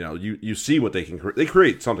 you know, you see what they can create. They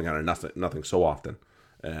create something out of nothing so often.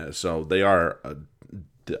 So they are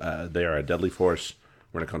a deadly force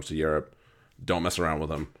when it comes to Europe. Don't mess around with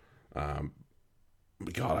them.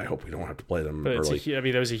 God, I hope we don't have to play them early.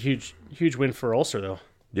 That was a huge win for Ulster, though.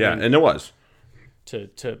 Yeah, and it was.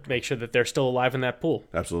 To make sure that they're still alive in that pool.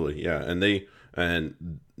 Absolutely, yeah. And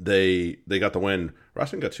they got the win.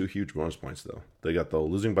 Racing got 2 huge bonus points, though. They got the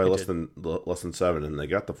losing by less than 7, and they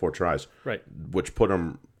got the 4 tries. Right. Which put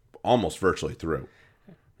them almost virtually through.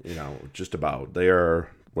 You know, just about. They are,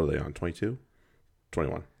 what are they on, 22?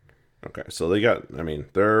 21. Okay, so they got, I mean,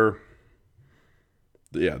 they're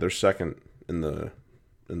second in the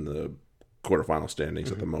quarterfinal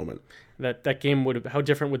standings at the moment. That game would have, how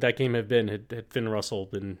different would that game have been had Finn Russell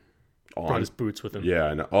been brought his boots with him? Yeah,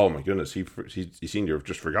 I know. Oh my goodness, he seemed to have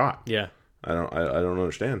just forgot. Yeah, I don't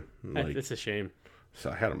understand. Like, it's a shame. So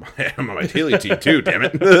I had him on my daily team too. Damn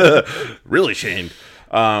it, really shamed.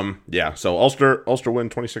 Yeah, so Ulster win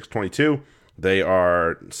 26-22. They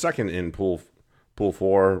are second in pool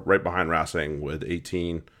 4, right behind Racing with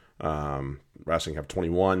 18. Racing have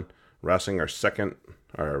 21. Racing are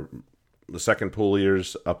the second pool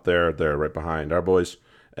leaders up there. They're right behind our boys.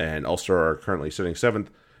 And Ulster are currently sitting 7th.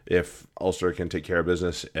 If Ulster can take care of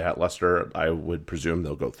business at Leicester, I would presume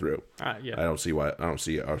they'll go through. Yeah. I don't see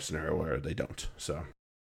a scenario where they don't. So,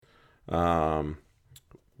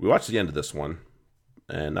 we watched the end of this one,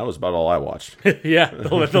 and that was about all I watched. Yeah,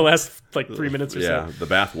 the last 3 minutes or so. Yeah, the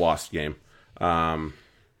Bath Wasp game.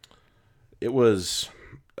 It was,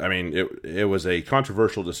 I mean, it was a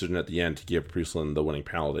controversial decision at the end to give Priestland the winning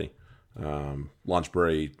penalty.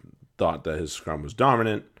 Launchbury thought that his scrum was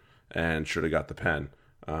dominant and should have got the pen.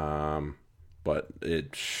 But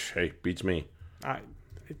it beats me.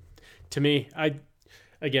 We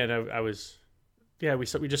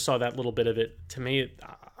just saw that little bit of it. To me,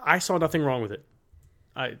 I saw nothing wrong with it.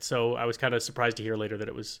 So I was kind of surprised to hear later that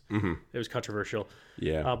it was controversial.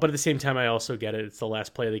 Yeah. But at the same time, I also get it. It's the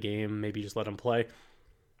last play of the game. Maybe just let him play.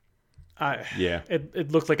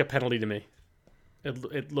 It looked like a penalty to me.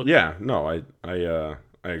 It looked. Yeah. No, I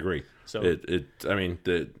agree. So I mean,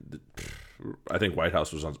 I think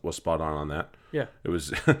Whitehouse was spot on that. Yeah. It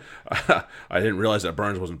was. I didn't realize that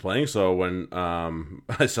Burns wasn't playing, so when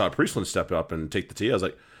I saw Priestland step up and take the tee, I was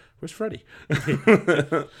like, "Where's Freddie?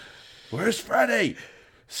 Where's Freddie?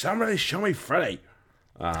 Somebody show me Freddie."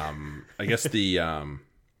 I guess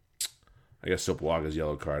Sopoaga's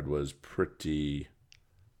yellow card was pretty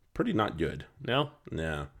not good. No.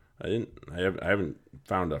 Yeah. I haven't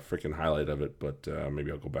found a freaking highlight of it, but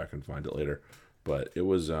maybe I'll go back and find it later. But it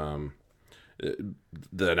was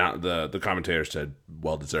the commentator said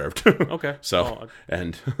well deserved. Okay. So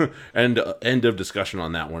end of discussion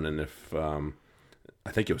on that one. And if I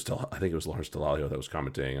think it was Lawrence Delalio that was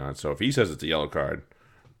commentating on it. So if he says it's a yellow card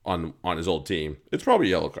on his old team, it's probably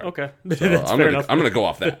a yellow card. Okay. So I'm gonna go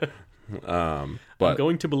off that. But I'm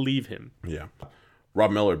going to believe him. Yeah. Rob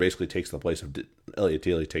Miller basically takes the place of Elliot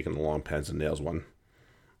Daly taking the long pens and nails one.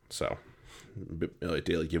 So Elliot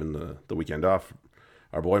Daly giving the weekend off.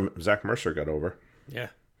 Our boy Zach Mercer got over. Yeah,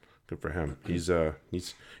 good for him. He's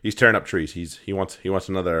tearing up trees. He wants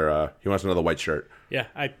another white shirt. Yeah,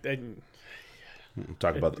 We'll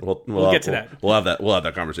talk about that. We'll get to that. We'll have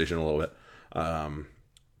that conversation in a little bit.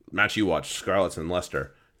 Match you watched, Scarlets and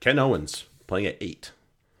Leicester. Ken Owens playing at 8.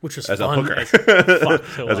 Which was as fun. a hooker,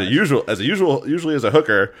 usually as a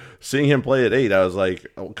hooker, seeing him play at 8, I was like,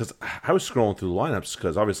 because I was scrolling through the lineups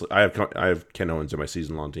because obviously I have Ken Owens in my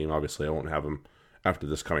season long team. Obviously, I won't have him after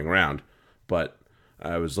this coming round, but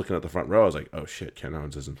I was looking at the front row. I was like, oh shit, Ken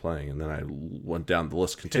Owens isn't playing, and then I went down the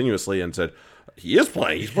list continuously and said, he is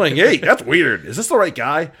playing. He's playing 8. That's weird. Is this the right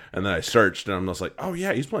guy? And then I searched, and I'm just like, oh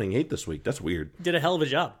yeah, he's playing 8 this week. That's weird. Did a hell of a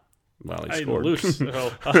job. Well, he in the scored. loose.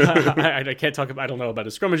 So, I can't talk about. I don't know about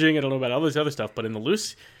his scrummaging. I don't know about all this other stuff. But in the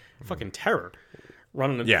loose, fucking terror,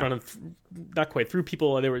 running, not quite through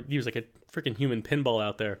people. He was like a freaking human pinball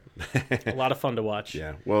out there. A lot of fun to watch.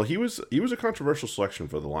 Yeah. Well, he was a controversial selection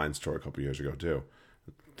for the Lions tour a couple years ago too,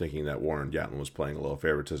 thinking that Warren Gatland was playing a little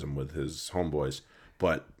favoritism with his homeboys,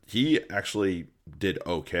 but he actually did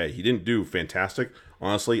okay. He didn't do fantastic.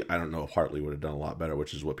 Honestly, I don't know if Hartley would have done a lot better,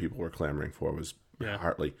 which is what people were clamoring for, was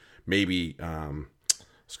Hartley. Maybe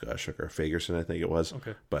Sugar Fagerson, I think it was.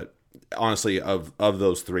 Okay. But honestly, of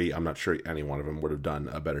those three, I'm not sure any one of them would have done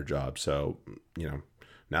a better job. So,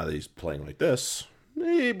 now that he's playing like this,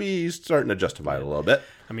 maybe he's starting to justify it a little bit.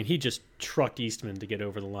 I mean, he just trucked Eastman to get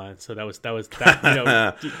over the line. So that was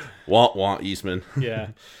that. Want Eastman. Yeah.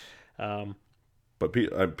 But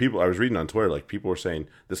people, I was reading on Twitter, like people were saying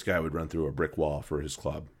this guy would run through a brick wall for his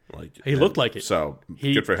club. Like he looked like it. So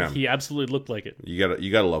good for him. He absolutely looked like it.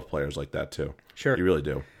 You gotta love players like that too. Sure, you really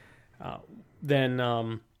do. Then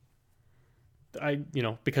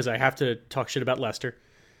because I have to talk shit about Leicester.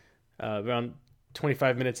 Around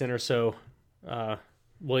 25 minutes in or so,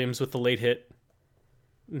 Williams with the late hit,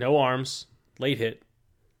 no arms, late hit,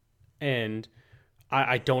 and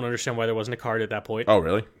I don't understand why there wasn't a card at that point. Oh,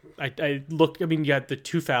 really? I looked. I mean, you had the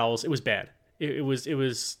 2 fouls. It was bad. It was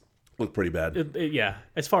looked pretty bad. Yeah,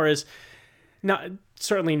 as far as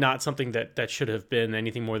certainly not something that should have been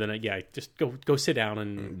anything more than just go sit down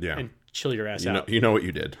and chill your ass out. You know what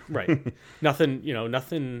you did. Right.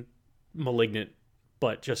 Nothing malignant,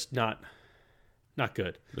 but just not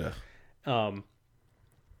good. Yeah.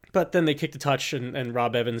 But then they kick the touch and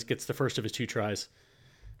Rob Evans gets the first of his 2 tries.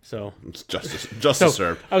 So it's justice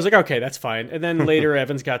served. I was like, okay, that's fine. And then later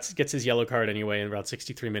Evans gets his yellow card anyway, and about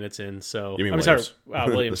 63 minutes in. So you mean I'm sorry,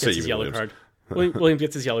 Williams gets his yellow card. Williams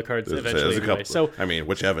gets his yellow cards eventually. Anyway. So I mean,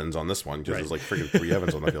 which Evans on this one? Because there's like freaking 3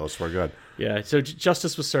 Evans on the field. I swear to God. Yeah. So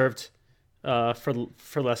justice was served for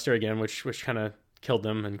Leicester again, which kind of killed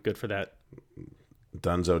them, and good for that.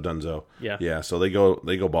 Dunzo. Yeah. Yeah. So they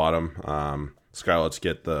go bottom. Scarlets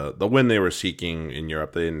get the win they were seeking in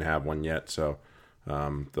Europe. They didn't have one yet, so.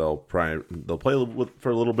 They'll play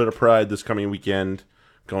for a little bit of pride this coming weekend,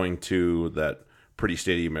 going to that pretty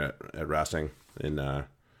stadium at Racing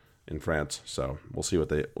in France. So we'll see what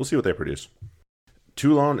they produce.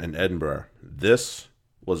 Toulon and Edinburgh. This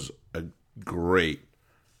was a great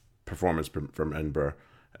performance from Edinburgh,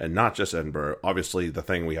 and not just Edinburgh. Obviously, the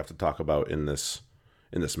thing we have to talk about in this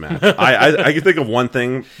match. I can think of one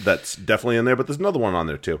thing that's definitely in there, but there's another one on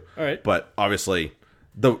there too. All right, but obviously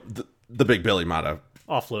the big Billy Mata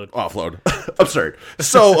offload. Absurd.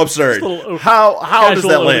 So absurd. How does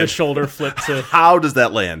that land? Shoulder flip to. How does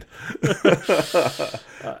that land?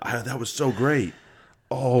 That was so great.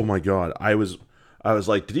 Oh my God. I was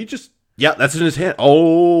like, did he just? Yeah, that's in his hand.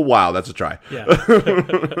 Oh wow, that's a try. Yeah.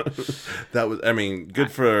 That was. I mean,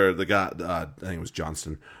 good for the guy. I think it was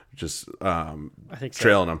Johnston. Just I think so.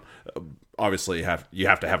 Trailing him. Obviously, you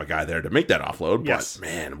have to have a guy there to make that offload. Yes. But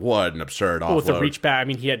man, what an absurd offload! With the reach back, I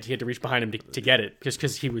mean, he had to reach behind him to get it, just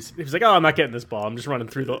because he was like, oh, I'm not getting this ball. I'm just running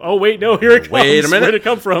through the. Oh wait, no, here it comes. Wait a minute, where did it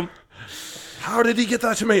come from? How did he get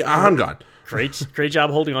that to me? I'm gone. Great job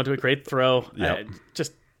holding onto it. Great throw. Yep.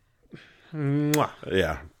 Just. Mwah.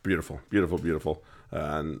 Yeah, beautiful.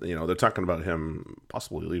 And they're talking about him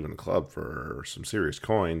possibly leaving the club for some serious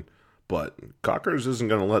coin, but Cockers isn't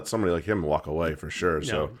going to let somebody like him walk away for sure. No.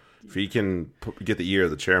 So if he can get the ear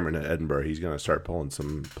of the chairman at Edinburgh, he's going to start pulling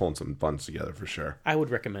some funds together for sure. I would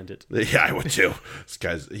recommend it. Yeah, I would too. This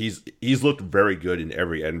guy's he's looked very good in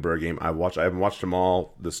every Edinburgh game I haven't watched them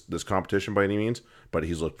all this competition by any means, but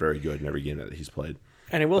he's looked very good in every game that he's played.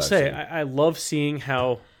 And I will say, I love seeing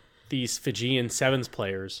how these Fijian Sevens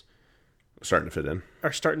players starting to fit in.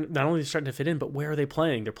 Not only starting to fit in, but where are they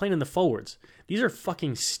playing? They're playing in the forwards. These are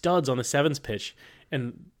fucking studs on the Sevens pitch,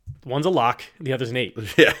 and one's a lock, the other's an 8.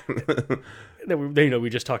 Yeah. We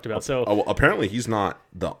just talked about. So apparently he's not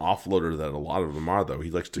the offloader that a lot of them are, though. He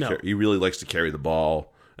he really likes to carry the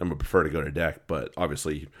ball and would prefer to go to deck, but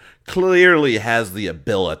obviously clearly has the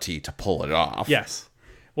ability to pull it off. Yes.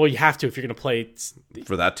 Well, you have to if you're going to play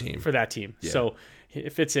for that team. Yeah. So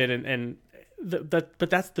it fits in, but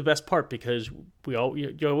that's the best part, because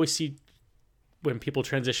you always see when people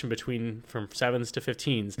transition from 7s to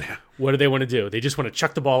 15s, what do they want to do? They just want to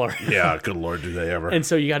chuck the ball around. Yeah, good Lord, do they ever. And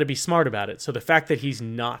so you got to be smart about it. So the fact that he's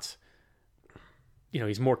not,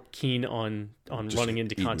 he's more keen on just running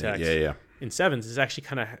into contact in 7s is actually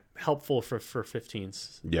kind of helpful for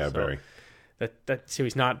 15s. Yeah, so very. So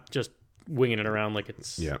he's not just winging it around like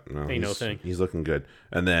it's no thing. He's looking good.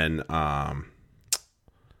 And then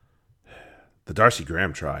the Darcy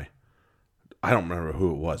Graham try. I don't remember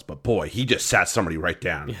who it was, but boy, he just sat somebody right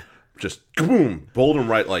down. Yeah. Just boom, bowled him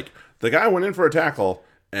right. Like the guy went in for a tackle,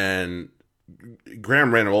 and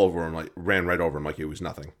Graham ran right over him like it was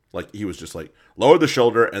nothing. Like he was just like lowered the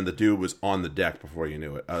shoulder, and the dude was on the deck before you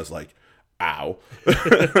knew it. I was like, ow.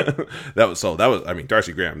 That was I mean,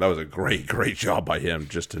 Darcy Graham, that was a great job by him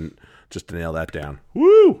just to nail that down.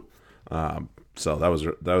 Woo! So that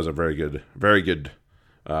was a very good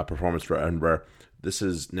performance for Edinburgh. This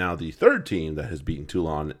is now the third team that has beaten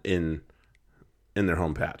Toulon in their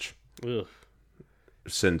home patch. Ugh.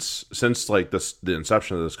 Since like the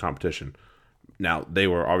inception of this competition. Now they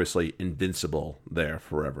were obviously invincible there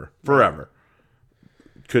forever.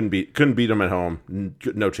 Couldn't beat them at home.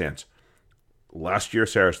 No chance. Last year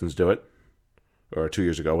Saracens do it, or 2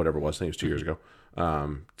 years ago, whatever it was. I think it was 2 years ago.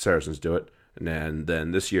 Saracens do it, and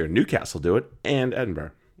then this year Newcastle do it, and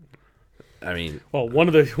Edinburgh. I mean, well, one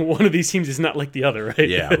of these teams is not like the other, right?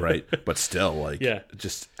 Yeah, right. But still, like,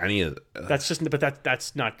 just any of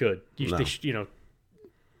that's not good.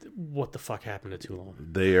 What the fuck happened to Toulon?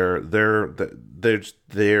 They're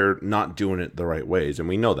not doing it the right ways, and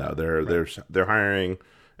we know that they're hiring,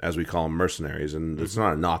 as we call them, mercenaries, and it's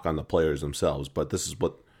not a knock on the players themselves, but this is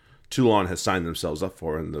what Toulon has signed themselves up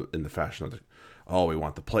for in the fashion of we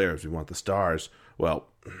want the players, we want the stars. Well,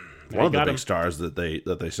 one of the big stars that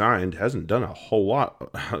they signed hasn't done a whole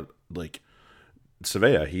lot. Like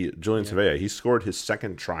Sevilla, Julian Sevilla, he scored his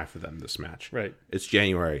second try for them this match. Right. It's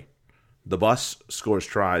January. The bus scores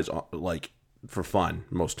tries like for fun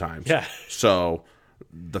most times. Yeah. So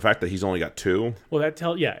the fact that he's only got 2. Well,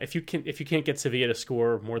 if you can't get Sevilla to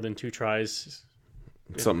score more than 2 tries,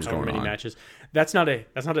 something's going on. Matches. That's not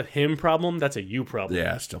a him problem. That's a you problem.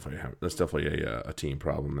 Yeah, that's definitely a team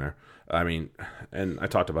problem there. I mean, and I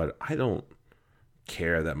talked about it. I don't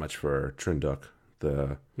care that much for Trinduk,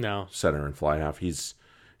 the center and fly half. He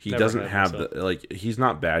doesn't have he's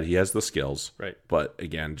not bad. He has the skills, right? But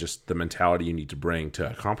again, just the mentality you need to bring to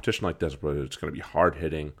a competition like this, where it's going to be hard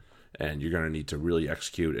hitting, and you're going to need to really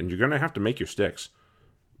execute, and you're going to have to make your sticks.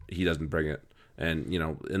 He doesn't bring it, and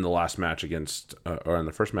in the last match against, or in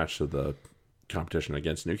the first match of the competition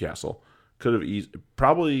against Newcastle, could have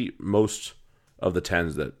probably most of the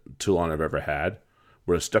 10s that Toulon have ever had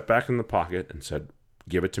would have stepped back in the pocket and said,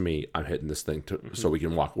 "Give it to me. I'm hitting this thing so we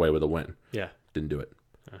can walk away with a win." Yeah, didn't do it.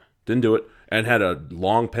 Didn't do it, and had a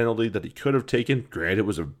long penalty that he could have taken. Granted, it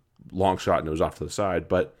was a long shot and it was off to the side,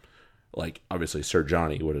 but like obviously Sir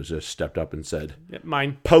Johnny would have just stepped up and said,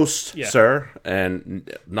 "Mine, post, sir,"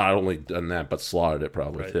 and not only done that, but slaughtered it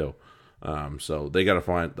probably too. So they got to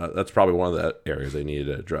find. That's probably one of the areas they need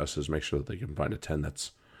to address, is make sure that they can find a 10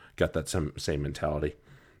 that's got that same mentality.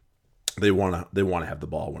 They want to have the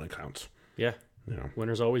ball when it counts. Yeah,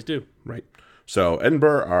 winners always do. Right. So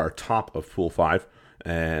Edinburgh are top of Pool 5.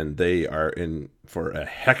 And they are in for a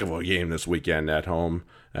heck of a game this weekend at home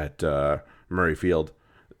at Murrayfield.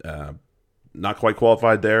 Not quite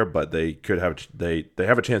qualified there, but they could have they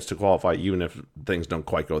have a chance to qualify even if things don't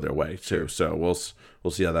quite go their way too. So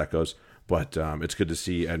we'll see how that goes. But it's good to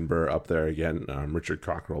see Edinburgh up there again. Richard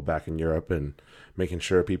Cockerell back in Europe and making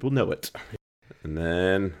sure people know it. And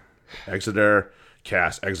then Exeter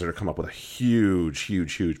come up with a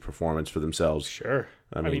huge performance for themselves. Sure.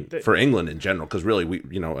 I mean for England in general, because really we,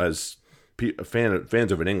 as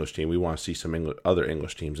fans of an English team, we want to see some other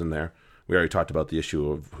English teams in there. We already talked about the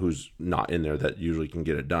issue of who's not in there that usually can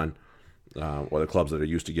get it done, or the clubs that are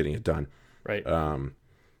used to getting it done. Right.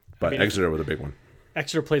 But Exeter was a big one.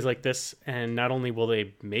 Exeter plays like this, and not only will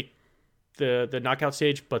they make the knockout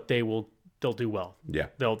stage, but they'll do well. Yeah.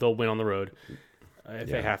 They'll win on the road if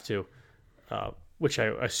they have to, which I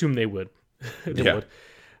assume they would. They would.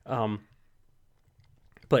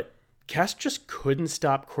 But Cass just couldn't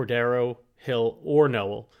stop Cordero, Hill, or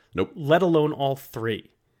Noel. Nope. Let alone all 3.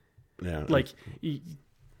 Yeah.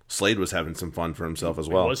 Slade was having some fun for hhimself as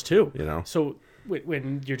well. He was too. So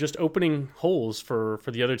when you're just opening holes for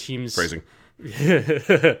the other teams. Phrasing.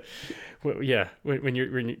 Yeah. When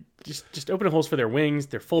you're just opening holes for their wings,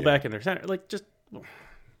 their fullback, and their center, just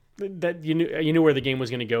that you knew where the game was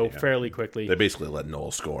going to go fairly quickly. They basically let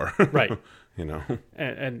Noel score. Right.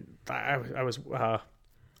 And I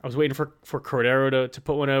was waiting for Cordero to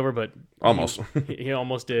put one over, but almost he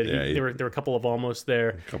almost did. Yeah, there were a couple of almost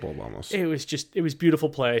there. A couple of almost. It was beautiful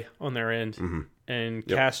play on their end, and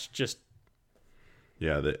Cass just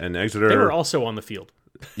and Exeter, they were also on the field.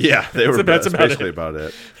 Yeah, they were. That's basically about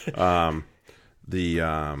it. The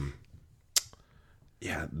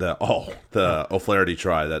O'Flaherty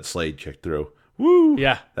try that Slade kicked through. Woo!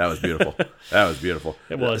 Yeah, that was beautiful.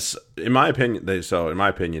 It was. In my opinion,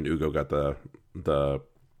 Ugo got the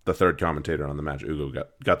third commentator on the match. Ugo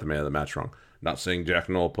got the man of the match wrong. Not saying Jack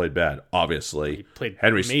Noel played bad. Obviously, He played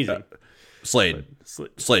Henry amazing. Slade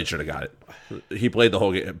should have got it. He played the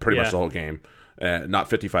whole game, pretty much Yeah. the whole game. Not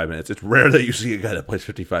 55 minutes. It's rare that you see a guy that plays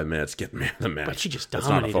 55 minutes get man of the match. But he just That's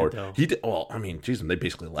not a dominated, forward. though. He did well. I mean, geez, they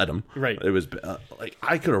basically let him. Right. It was like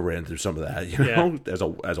I could have ran through some of that, you Yeah. know,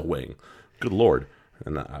 as a wing. Good lord.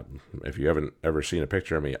 And if you haven't ever seen a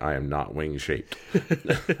picture of me, I am not wing shaped.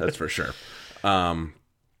 That's for sure. One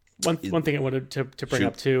thing I wanted to bring Shoot.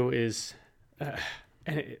 up too is,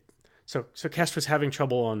 so Castro's having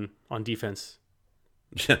trouble on defense.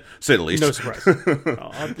 Say the least. No surprise.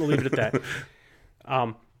 I'll leave it at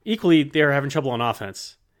that. Equally, they're having trouble on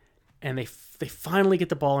offense, and they finally get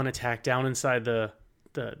the ball in attack down inside the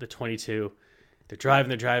 22. They're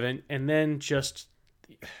driving, and then just.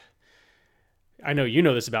 I know you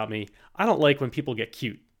know this about me. I don't like when people get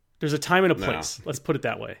cute. There's a time and a place. No. Let's put it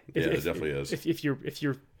that way. Yeah, it definitely is. If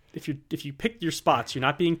you pick your spots, you're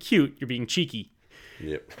not being cute. You're being cheeky.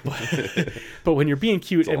 Yep. But when you're being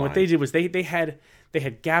cute, and what line. they did was they had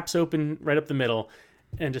gaps open right up the middle,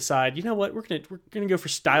 and decide, you know what, we're gonna go for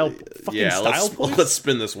style points. let's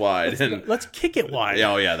spin this wide and Let's kick it wide.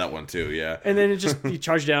 yeah, oh yeah, that one too. Yeah. And then it just you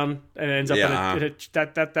charge down and it ends up Yeah, in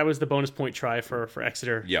that was the bonus point try for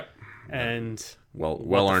Exeter. Yep. And Well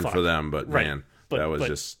the earned fuck? for them, but Right. man, But- that was but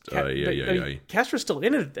just Ca- but, I mean, Castro's still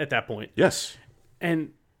in it at that point. yes.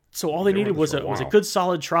 And so all they needed were was for a a was a while. good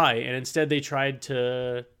solid try, and instead they tried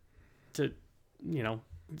to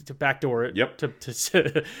backdoor it. Yep.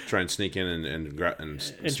 To Try and sneak in and try smash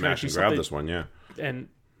to and do grab something. this one. Yeah. and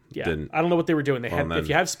yeah, Didn't. I don't know what they were doing. They Well, had and then- if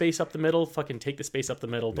you have space up the middle, fucking take the space up the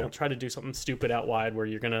middle. Don't try to do something stupid out wide where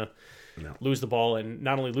you're gonna lose the ball, and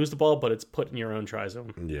not only lose the ball, but it's put in your own try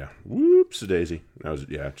zone. Yeah. Whoops, daisy. That was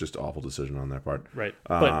just awful decision on their part. Right.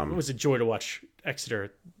 But it was a joy to watch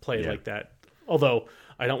Exeter play like that. Although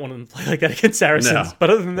I don't want them to play like that against Saracens. No. But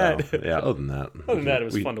other than that, Yeah. Other than that, it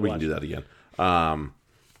was fun to we watch. can do that again.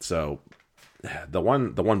 So the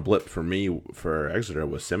one blip for me for Exeter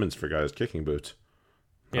was Simmons for guys kicking boots.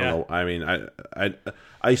 I don't know. I mean,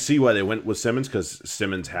 I see why they went with Simmons, because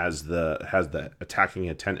Simmons has the attacking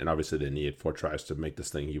intent, and obviously they needed 4 tries to make this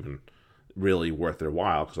thing even really worth their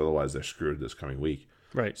while, because otherwise they're screwed this coming week.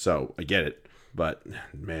 Right. So I get it, but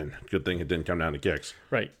man, good thing it didn't come down to kicks.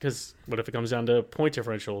 Right. Because what if it comes down to point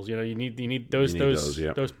differentials? You need those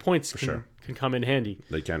yeah. those points sure. can come in handy.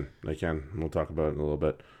 They can. We'll talk about it in a little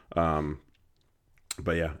bit.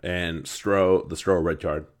 But yeah, and the Stroh red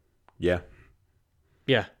card. Yeah.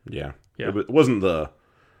 Yeah. Yeah. Yeah. It wasn't the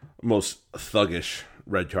most thuggish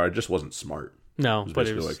red card. It just wasn't smart. No, That's but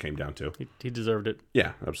basically what it came down to. he deserved it.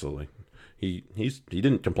 Yeah, absolutely. He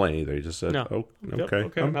didn't complain either. He just said, No. "Oh, Yep, okay,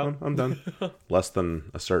 okay, I'm out." I'm done." Less than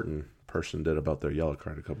a certain person did about their yellow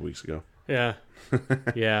card a couple weeks ago. Yeah.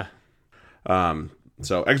 Yeah.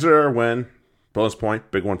 So Exeter win, bonus point,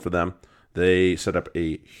 big one for them. They set up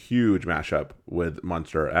a huge matchup with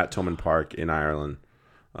Munster at Tillman Park in Ireland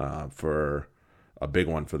for a big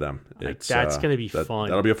one for them. It's that's gonna be fun.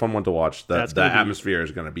 That'll be a fun one to watch. The gonna be- atmosphere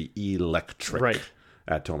is going to be electric. Right.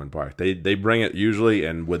 At Tillman Park, they bring it usually,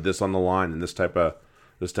 and with this on the line and this type of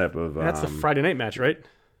That's the Friday night match, right?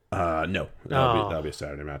 no, that'll be a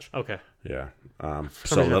Saturday match. Okay. Yeah. So reason I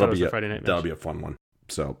thought that'll it was be a Friday night that'll match. be a fun one.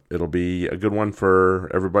 So it'll be a good one for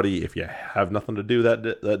everybody. If you have nothing to do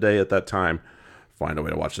that day at that time, find a way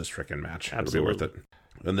to watch this frickin' match. Absolutely. It'll be worth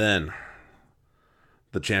it. And then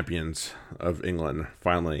the champions of England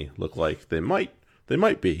finally look like they might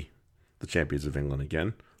be the champions of England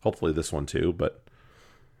again. Hopefully this one too, but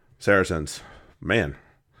Saracens, man,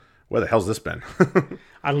 where the hell's this been?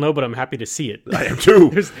 I don't know, but I'm happy to see it. I am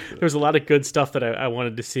too. There's a lot of good stuff that I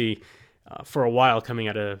wanted to see for a while coming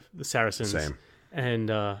out of the Saracens. Same.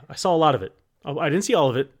 And I saw a lot of it. I didn't see all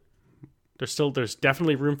of it. There's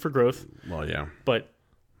definitely room for growth, Well, yeah. but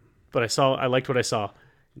I liked what I saw.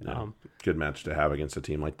 Good match to have against a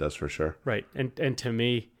team like this for sure. Right. And to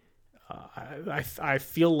me, I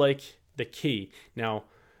feel like the key now.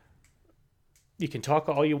 You can talk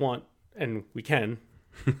all you want, and we can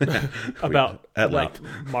about at like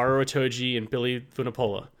length. Maro Itoje and Billy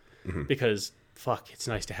Vunipola, Mm-hmm. because fuck, it's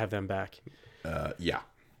nice to have them back. Yeah.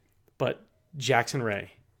 But Jackson Ray,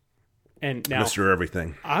 and now Mr.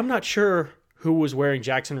 Everything. I'm not sure who was wearing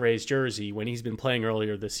Jackson Ray's jersey when he's been playing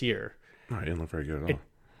earlier this year. Oh, he didn't look very good at all.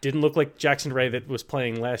 Didn't look like Jackson Ray that was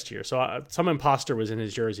playing last year. So some imposter was in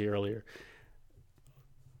his jersey earlier.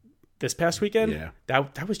 This past weekend, Yeah.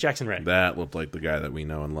 that was Jackson Ray. That looked like the guy that we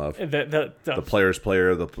know and love. The Players'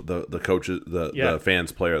 player, the coaches, Yeah. the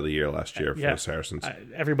fans' player of the year last year for Yeah. the Saracens.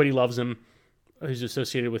 Everybody loves him. who's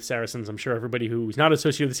associated with Saracens. I'm sure everybody who's not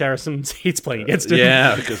associated with Saracens hates playing against him.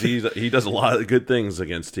 Yeah, because he does a lot of good things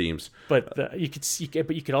against teams. But you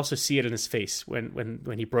could also see it in his face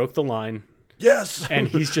when he broke the line. Yes, and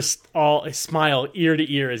he's just all a smile ear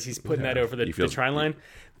to ear as he's putting that over the try line.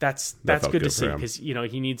 That's good to see because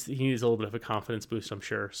he needs a little bit of a confidence boost, I'm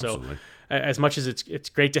sure. So Absolutely. As much as it's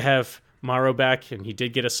great to have Morrow back, and he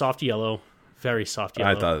did get a soft yellow, very soft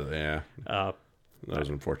yellow. I thought, that was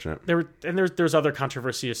unfortunate. There's other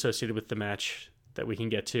controversy associated with the match that we can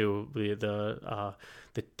get to, the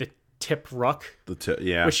tip ruck.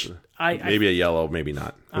 Which maybe a yellow, maybe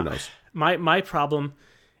not. Who knows? My problem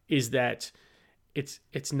is that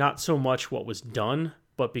it's not so much what was done,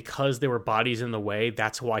 but because there were bodies in the way,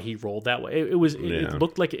 that's why he rolled that way. It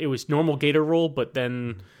looked like it was normal gator roll, but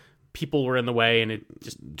then people were in the way, and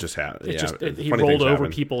he rolled over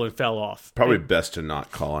people and fell off. Probably best to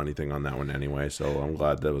not call anything on that one anyway. So I'm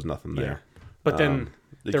glad there was nothing there. But then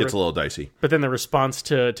it gets a little dicey. But then the response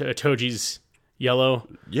to Itoji's yellow,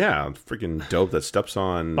 freaking dope that steps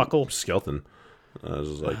on Buckle Skeleton. I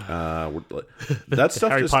was like, that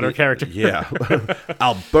stuff. Harry Potter character. Yeah.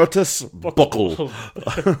 Albertus Buckle.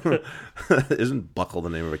 Isn't Buckle the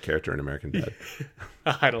name of a character in American Dad?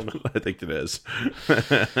 I don't know. I think it is.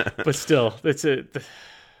 But still, that's it.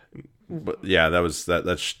 But yeah,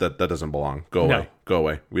 that doesn't belong. Go away. No. Go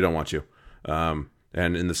away. We don't want you. And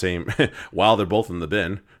in the same, while they're both in the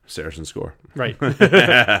bin, Saracen score. Right.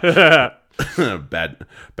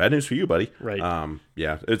 Bad news for you, buddy. Right.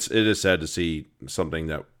 It is sad to see something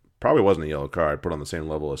that probably wasn't a yellow card put on the same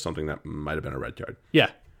level as something that might have been a red card. Yeah,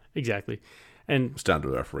 exactly. And it's down to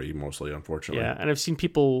the referee mostly, unfortunately. Yeah, and I've seen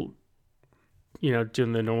people,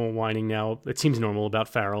 doing the normal whining now. It seems normal about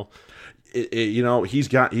Farrell. He's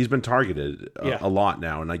been targeted a lot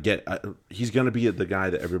now, and I get he's going to be the guy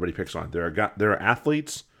that everybody picks on. There are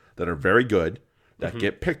athletes that are very good that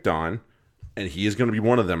get picked on. And he is going to be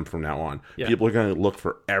one of them from now on. Yeah. People are going to look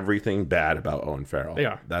for everything bad about Owen Farrell. They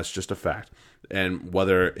are. That's just a fact. And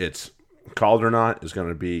whether it's called or not is going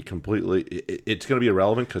to be completely... It's going to be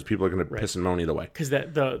irrelevant because people are going to piss and moan either way. Because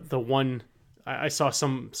the one... I saw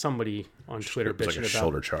somebody on Twitter bitching about...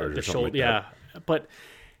 shoulder charge or something like that. But...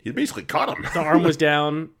 He basically caught him. The arm was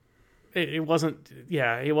down. It wasn't...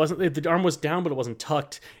 Yeah, it wasn't... The arm was down, but it wasn't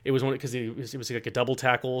tucked. It was one because it was like a double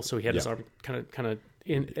tackle, so he had his arm kind of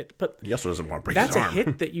in it. But he also doesn't want to break his arm. That's a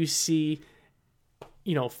hit that you see,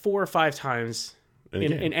 4 or 5 times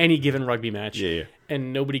in any given rugby match,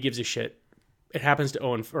 and nobody gives a shit. It happens to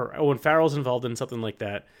Owen Farrell's involved in something like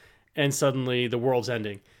that, and suddenly the world's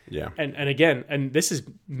ending. Yeah. And again, and this is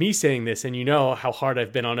me saying this, and how hard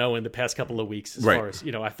I've been on Owen the past couple of weeks as far as,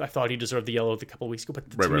 I thought he deserved the yellow a couple of weeks ago, but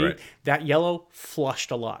to me, that yellow flushed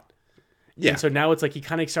a lot. Yeah. And so now it's like he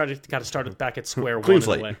kind of got to start back at square one in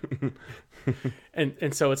a way.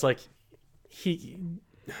 and so it's like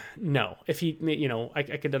if he, I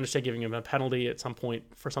could understand giving him a penalty at some point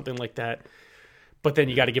for something like that, but then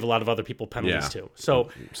you got to give a lot of other people penalties too. So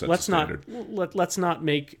let's not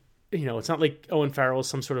make, it's not like Owen Farrell is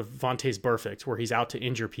some sort of Vontaze Burfict where he's out to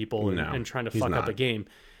injure people and trying to fuck up a game.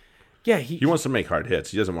 Yeah, he wants to make hard hits.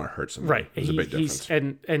 He doesn't want to hurt somebody. Right. There's a big difference.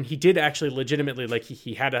 And he did actually legitimately, like,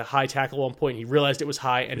 he had a high tackle at one point. He realized it was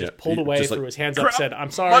high and just pulled away, threw his hands up, said, "I'm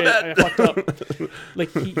sorry, I fucked up."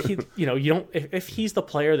 Like, he you don't, if he's the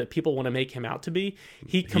player that people want to make him out to be,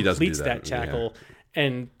 he completes that tackle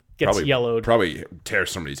and gets yellowed. Probably tears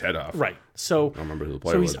somebody's head off. Right. So I don't remember who the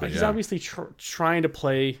player was. He's obviously trying to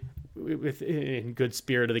play in good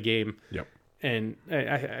spirit of the game. Yep. And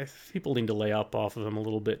people need to lay up off of him a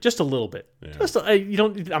little bit, just a little bit.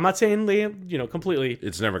 Yeah. I'm not saying lay him, completely.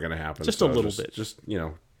 It's never going to happen. Just a little bit. Just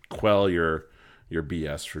quell your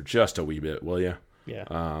BS for just a wee bit, will you?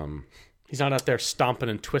 Yeah. He's not out there stomping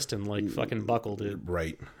and twisting like fucking Buckle did.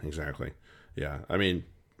 Right. Exactly. Yeah. I mean,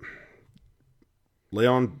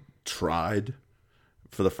 Leon tried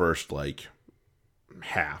for the first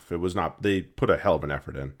half. It was not. They put a hell of an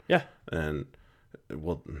effort in. Yeah. And.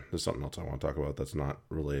 Well, there's something else I want to talk about that's not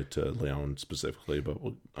related to Leon specifically, but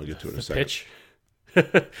I'll get to it in a second. Pitch?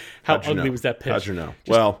 How ugly was that pitch? How'd you know?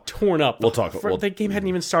 Just torn up. We'll talk. The game hadn't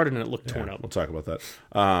even started and it looked torn up. We'll talk about that.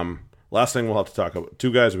 Last thing we'll have to talk about,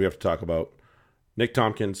 2 guys we have to talk about. Nick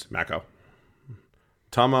Tompkins, Mako.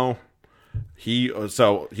 Tomo, he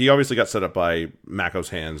obviously got set up by Mako's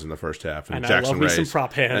hands in the first half. And Jackson Ray's some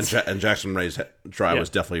prop hands. And Jackson Ray's try was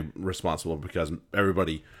definitely responsible because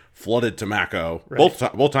everybody flooded to Mako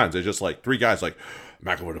both times. There's just 3 guys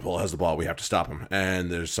Mako with the ball has the ball. We have to stop him.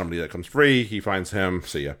 And there's somebody that comes free. He finds him.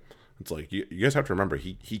 See ya. It's like you guys have to remember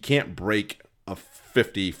he can't break a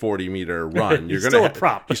 50, 40 meter run. He's still a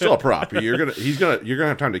prop. He's still a prop. You're gonna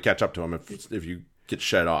have time to catch up to him if you get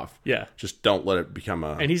shed off. Yeah. Just don't let it become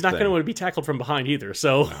a. And he's not going to want to be tackled from behind either.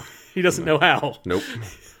 So he doesn't know how. Nope.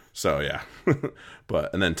 So yeah,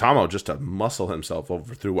 and then Tomo just to muscle himself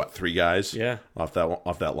over through 3 guys? Yeah. Off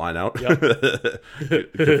that line out. Yep. Good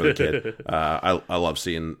for the kid. I love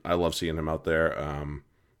seeing him out there.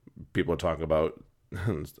 People are talking about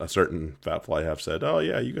a certain Fat Fly have said, "Oh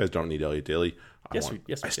yeah, you guys don't need Elliot Daly." I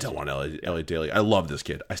still want Elliot Daly. I love this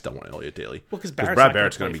kid. I still want Elliot Daly. Well, because Brad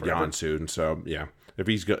Barrett's going to be gone soon. So yeah, if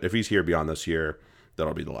he's here beyond this year,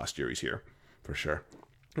 that'll be the last year he's here for sure.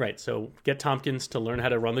 Right, so get Tompkins to learn how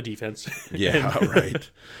to run the defense. Yeah, right.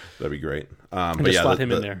 That'd be great. But just yeah, slot him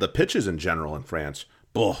in there. The pitches in general in France,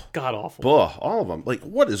 god awful. all of them. Like,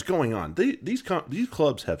 what is going on? These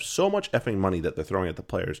clubs have so much effing money that they're throwing at the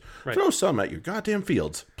players. Right. Throw some at your goddamn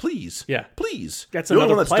fields, please. Yeah, please. That's the another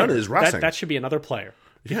only one that's player. done it is Racing. That should be another player.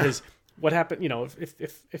 Because what happened?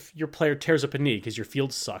 If your player tears up a knee because your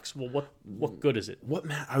field sucks, well, what good is it?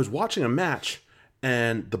 I was watching a match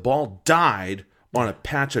and the ball died on a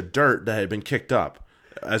patch of dirt that had been kicked up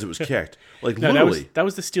as it was kicked. Like, literally. That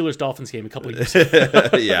was the Steelers-Dolphins game a couple of years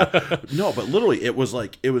ago. Yeah. No, but literally, it was a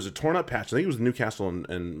torn-up patch. I think it was the Newcastle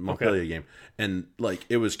and Montpellier game. And, like,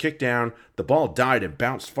 it was kicked down. The ball died and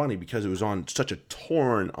bounced funny because it was on such a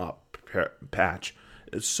torn-up patch.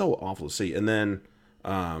 It's so awful to see. And then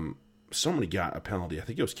somebody got a penalty. I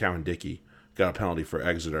think it was Cowan Dickey got a penalty for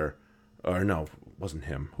Exeter. Or, no, it wasn't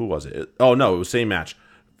him. Who was it? It was same match.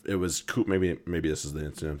 It was maybe this is the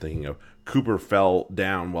incident I'm thinking of. Cooper fell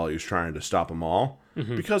down while he was trying to stop them all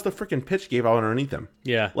because the freaking pitch gave out underneath him.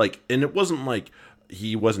 Yeah, and it wasn't like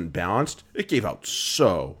he wasn't balanced; it gave out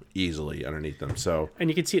so easily underneath him. So, and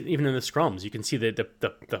you can see it even in the scrums. You can see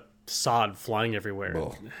the sod flying everywhere.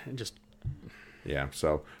 And just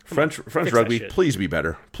So French rugby, please be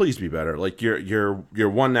better. Please be better. Like your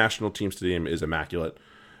one national team stadium is immaculate.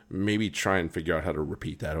 Maybe try and figure out how to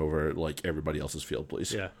repeat that over like everybody else's field,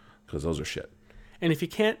 please. Yeah, because those are shit. And if you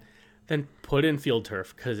can't, then put in field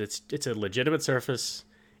turf because it's a legitimate surface.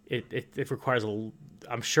 It requires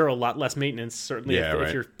I'm sure a lot less maintenance. Certainly,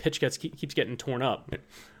 if your pitch keeps getting torn up.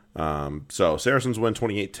 So Saracens win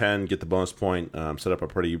 28-10, get the bonus point, set up a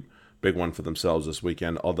pretty big one for themselves this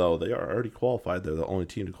weekend. Although they are already qualified, they're the only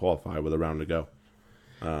team to qualify with a round to go.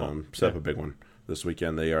 Set up a big one this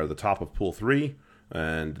weekend. They are the top of Pool 3.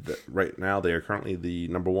 And right now, they are currently the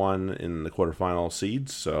number 1 in the quarterfinal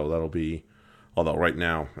seeds. So that'll be, although right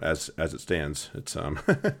now, as it stands, it's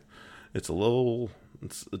it's a little,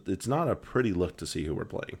 it's not a pretty look to see who we're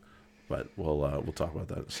playing. But we'll talk about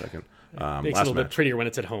that in a second. It makes it a little bit prettier when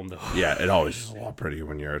it's at home, though. Yeah, it always is a lot prettier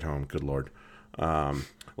when you're at home. Good Lord.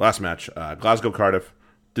 Last match, Glasgow Cardiff.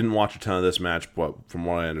 Didn't watch a ton of this match, but from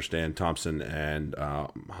what I understand, Thompson and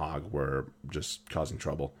Hogg were just causing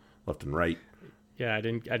trouble left and right. Yeah, I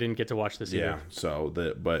didn't get to watch this either. Yeah, so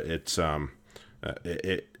but it's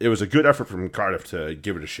it was a good effort from Cardiff to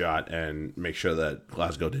give it a shot and make sure that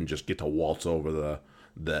Glasgow didn't just get to waltz over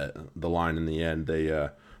the line in the end.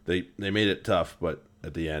 They made it tough, but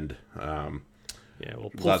at the end,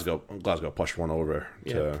 Glasgow pushed one over.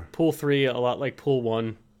 Pool 3, a lot like Pool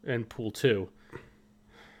 1 and Pool 2.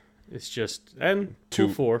 It's just Pool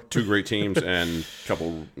 4, 2 great teams and a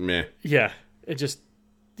couple meh. Yeah, it just.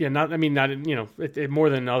 Yeah, not more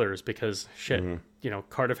than others because shit,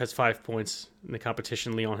 Cardiff has 5 points in the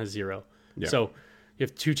competition. Lyon has 0. Yeah. So you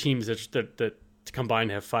have 2 teams that combined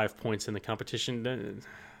have 5 points in the competition.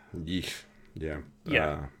 Yeah.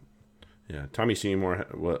 Tommy Seymour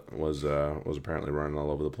was apparently running all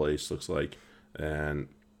over the place. Looks like, and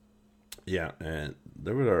there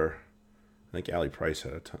were. I think Ali Price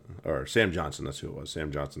had a ton, or Sam Johnson, that's who it was.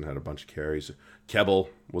 Sam Johnson had a bunch of carries. Kebbell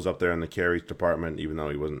was up there in the carries department, even though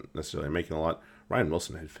he wasn't necessarily making a lot. Ryan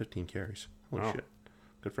Wilson had 15 carries. Holy shit.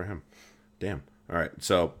 Good for him. Damn. All right.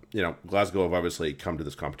 So, Glasgow have obviously come to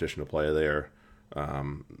this competition to play there. I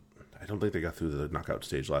don't think they got through the knockout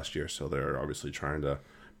stage last year, so they're obviously trying to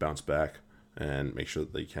bounce back and make sure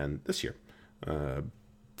that they can this year.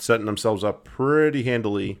 Setting themselves up pretty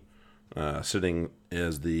handily. Sitting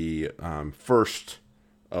as the first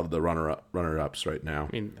of the runner-ups right now.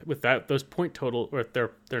 I mean, with those point total, or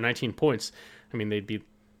their 19 points, I mean, they'd be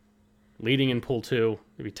leading in Pool 2,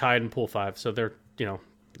 they'd be tied in Pool 5. So they're,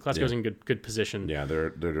 Glasgow's in good position. Yeah, they're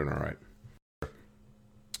doing all right.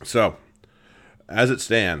 So, as it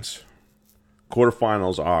stands,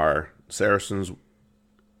 quarterfinals are Saracens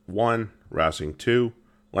 1, Racing 2,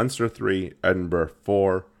 Leinster 3, Edinburgh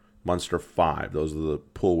 4, Munster 5. Those are the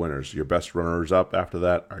pool winners. Your best runners-up after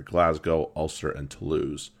that are Glasgow, Ulster, and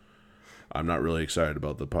Toulouse. I'm not really excited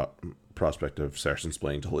about prospect of Saracens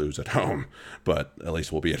playing Toulouse at home, but at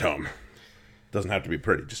least we'll be at home. Doesn't have to be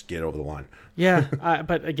pretty. Just get over the line. Yeah,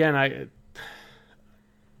 but again,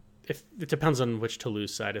 if it depends on which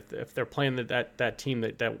Toulouse side. If they're playing that team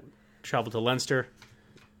that traveled to Leinster,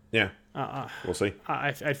 Yeah, we'll see.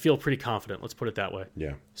 I feel pretty confident. Let's put it that way.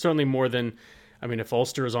 Yeah, Certainly more than, I mean, if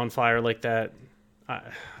Ulster is on fire like that, I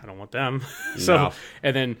don't want them. So, No.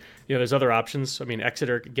 and then there's other options. I mean,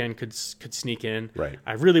 Exeter again could sneak in. Right.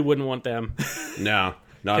 I really wouldn't want them no,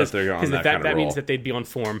 not if they're on that kind of that roll. means that they'd be on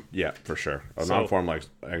form. Yeah, for sure. A So- non-form like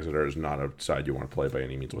Exeter is not a side you want to play by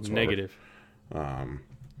any means whatsoever. Negative.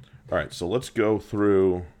 All right, so let's go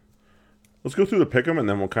through the pick'em, and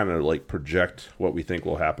then we'll kind of like project what we think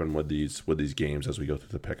will happen with these games as we go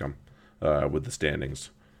through the pick'em with the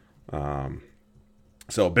standings.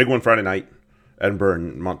 So big one Friday night, Edinburgh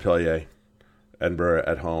and Montpellier. Edinburgh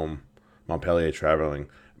at home, Montpellier traveling.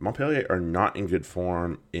 Montpellier are not in good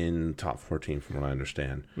form in top 14 from what I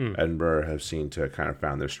understand. Edinburgh have seemed to kind of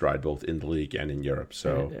found their stride both in the league and in Europe.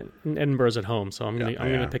 So And Edinburgh's at home, so I'm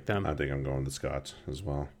gonna pick them. I think I'm going with the Scots as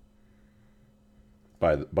well.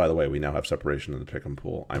 By the way, we now have separation in the pick'em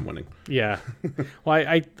pool. I'm winning. Yeah. Well,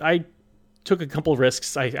 I took a couple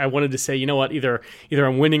risks. I wanted to say, you know what, either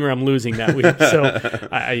I'm winning or I'm losing that week. So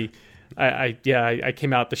I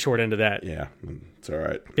came out the short end of that. Yeah, it's all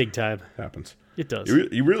right. Big time. Happens. It does.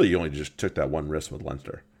 You really only just took that one risk with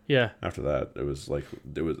Leinster. Yeah. After that, it was. I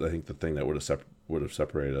think the thing that would have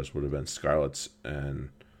separated us would have been Scarlets and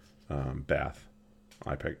Bath.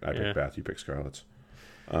 I picked Bath. You picked Scarlets.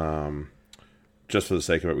 Just for the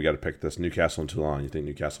sake of it, we got to pick this Newcastle and Toulon. You think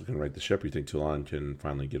Newcastle can right the ship? Or you think Toulon can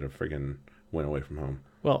finally get a friggin' win away from home?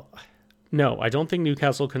 Well, no, I don't think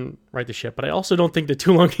Newcastle can right the ship, but I also don't think that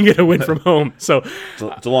Toulon can get a win from home. So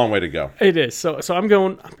It's a long way to go. it is. So I'm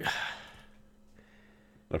going.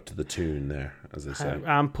 Up to the tune there, as they say.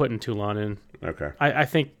 I'm putting Toulon in. Okay. I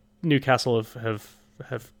think Newcastle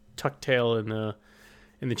have tucked tail in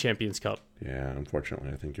the Champions Cup, Yeah, unfortunately,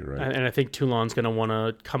 I think you're right. and I think Toulon's going to want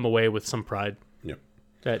to come away with some pride. Yep.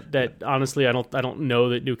 That honestly, I don't know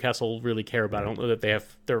that Newcastle really care about. I don't know that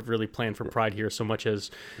they're really playing for pride here so much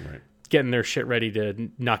as Right. getting their shit ready to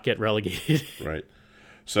not get relegated. Right.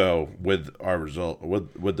 So with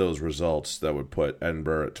those results, that would put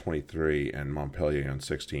Edinburgh at 23 and Montpellier on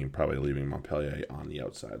 16, probably leaving Montpellier on the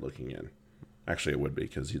outside looking in. Actually, it would be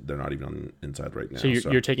because they're not even on the inside right now. So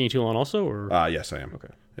you're taking Toulon also, or yes, I am.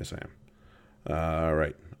 Okay. Yes, I am. All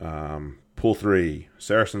right. Pool 3,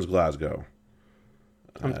 Saracens Glasgow.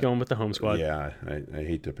 I'm going with the home squad. Yeah, I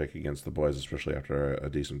hate to pick against the boys, especially after a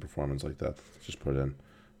decent performance like that. Just put in.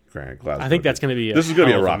 Granted, Glasgow. I think that's going to be. This is going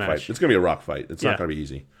to be a rock match. fight. It's going to be a rock fight. It's Yeah. not going to be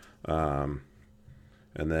easy. And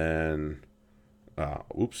then,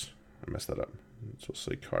 oops, I messed that up. It's supposed to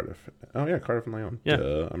say Cardiff. Oh yeah, Cardiff and Lyon. Yeah.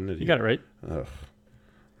 I'm an idiot. You got it right. Ugh,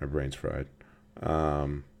 my brain's fried.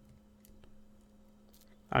 I'm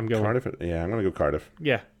going. Cardiff. Yeah, I'm going to go Cardiff.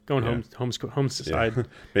 Yeah, going Yeah. home side. Yeah.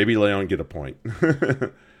 Maybe Lyon get a point.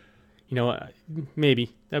 You know what?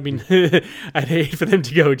 Maybe. I mean, I'd hate for them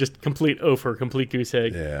to go just complete complete goose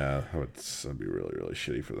egg. Yeah, that'd be really, really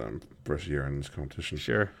shitty for them first year in this competition.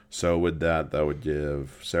 Sure. So with that would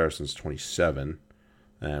give Saracens 27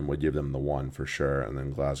 and would give them the 1 for sure, and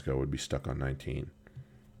then Glasgow would be stuck on 19.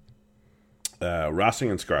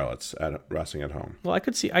 Racing and Scarlets at Racing at home. Well, I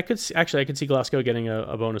could see Glasgow getting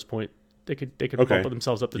a bonus point. They could Okay. bump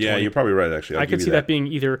themselves up to 20. Yeah, you're probably right. Actually, I could see that being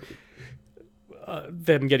either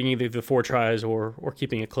them getting either the 4 tries or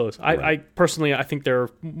keeping it close. Right. I personally, I think they're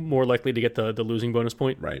more likely to get the losing bonus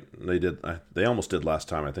point. Right. They did. They almost did last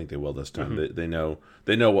time. I think they will this time. Mm-hmm.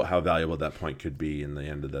 They know how valuable that point could be in the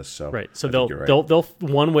end of this. So Right. So I think you're right. they'll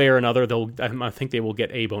one way or another I think they will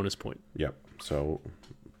get a bonus point. Yep. So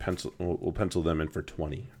we'll pencil them in for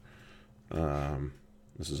 20.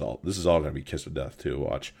 This is all going to be kiss of death too.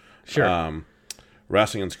 Watch. Sure.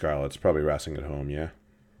 Racing and Scarlets, probably Racing at home. Yeah.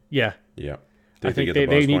 Yeah. Yeah. I think get the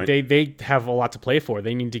bonus point? they have a lot to play for.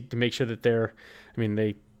 They need to make sure that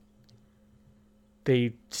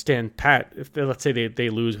they stand pat. If let's say they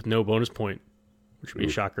lose with no bonus point, which would be a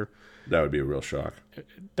shocker. That would be a real shock.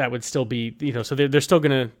 That would still be, so they're still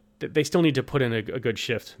they still need to put in a good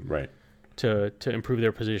shift Right. to improve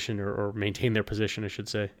their position or maintain their position, I should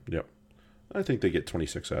say. Yep. I think they get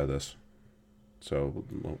 26 out of this. So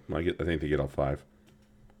I think they get all 5.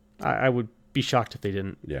 I would be shocked if they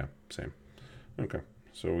didn't. Yeah, same. Okay,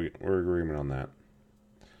 so we're agreement on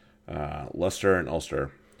that. Leicester and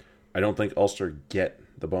Ulster. I don't think Ulster get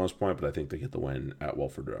the bonus point, but I think they get the win at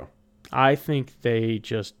Walford Row. I think they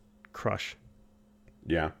just crush.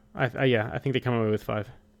 Yeah. I think they come away with 5.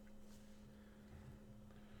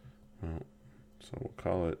 Well, so we'll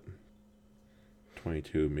call it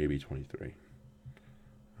 22, maybe 23.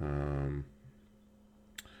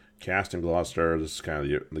 Cast and Gloucester. This is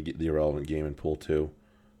kind of the irrelevant game in Pool 2.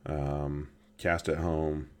 Cast at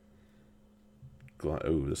home.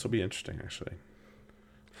 This will be interesting, actually.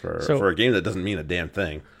 For a game that doesn't mean a damn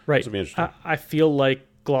thing. Right. This will be interesting. I feel like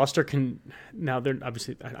Gloucester can... Now, they're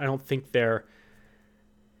obviously... I don't think they're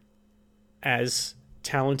as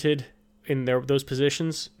talented in those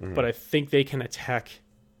positions, but I think they can attack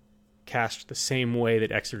Cast the same way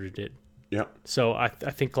that Exeter did. Yeah. So I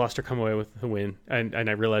think Gloucester come away with the win, and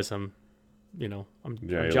I realize I'm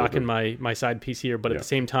jocking my side piece here, but at the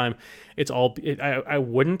same time, it's all I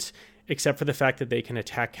wouldn't, except for the fact that they can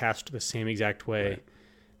attack Cast the same exact way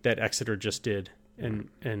that Exeter just did,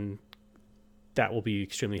 and that will be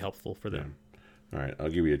extremely helpful for them. Yeah. All right, I'll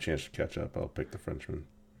give you a chance to catch up. I'll pick the Frenchman.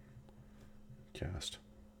 Cast.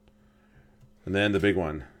 And then the big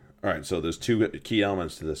one. All right, so there's two key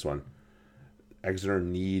elements to this one. Exeter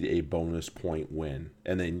need a bonus point win,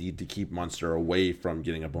 and they need to keep Munster away from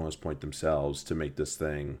getting a bonus point themselves to make this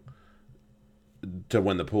thing to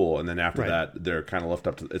win the pool. And then after that, they're kind of left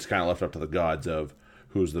up to the gods of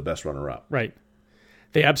who's the best runner-up. Right.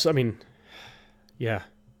 They absolutely. I mean, yeah.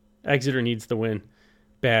 Exeter needs the win,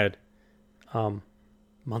 bad.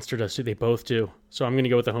 Munster does too. They both do. So I'm going to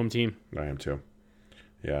go with the home team. I am too.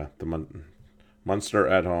 Yeah, the Munster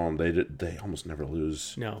at home, they almost never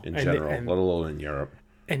lose in general, let alone in Europe.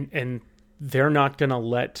 And they're not going to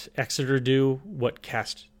let Exeter do what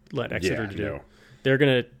Cast let Exeter do. No. They're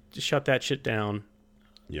going to shut that shit down.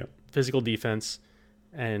 Yep. Physical defense,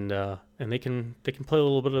 and they can play a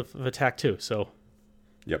little bit of attack too. So.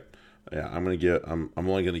 Yep. Yeah, I'm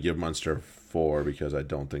only going to give Munster 4 because I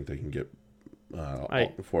don't think they can get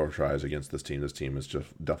 4 tries against this team. This team is just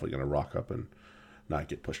definitely going to rock up and not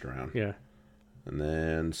get pushed around. Yeah. And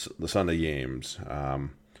then the Sunday games,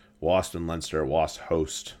 Wasp and Leinster. Wasp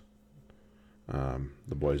host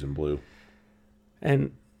the boys in blue.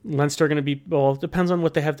 And Leinster are going to be, well, it depends on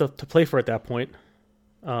what they have to play for at that point.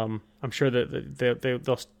 I'm sure that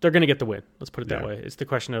they're going to get the win. Let's put it that way. It's the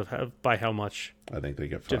question of by how much. I think they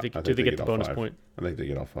get 5. Do they get the bonus 5. point? I think they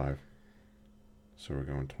get all 5. So we're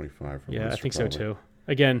going 25 for Leinster. Yeah, I think probably. so too.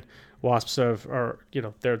 Again, Wasps are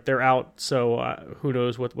they're out. So who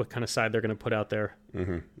knows what kind of side they're going to put out there?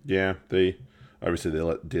 Mm-hmm. Yeah, they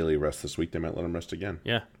let Daly rest this week. They might let him rest again.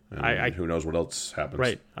 Yeah, who knows what else happens?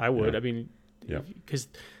 Right, I would. Yeah. I mean, because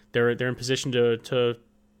they're in position to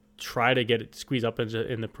try to squeeze up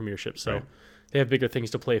in the Premiership. So they have bigger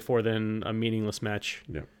things to play for than a meaningless match.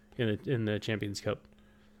 In the Champions Cup.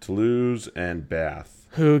 Toulouse and Bath.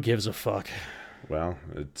 Who gives a fuck? Well,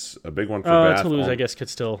 it's a big one for Bath. Toulouse, I guess, could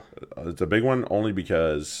still. It's a big one only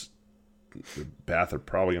because Bath are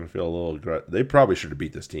probably going to feel a little. They probably should have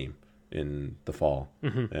beat this team in the fall,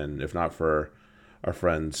 and if not for our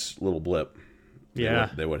friend's little blip,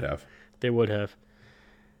 they would have. They would have,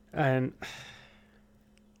 and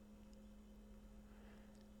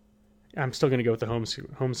I'm still going to go with the home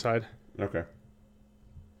side. Okay.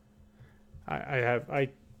 I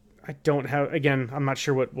don't have. Again, I'm not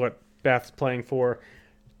sure what Bath's playing for,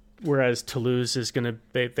 whereas Toulouse is going to.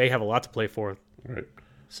 They have a lot to play for. Right.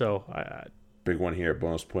 So big one here.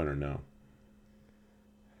 Bonus point or no?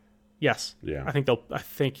 Yes. Yeah. I think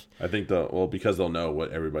because they'll know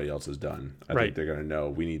what everybody else has done. I think they're going to know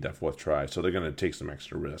we need that 4th try, so they're going to take some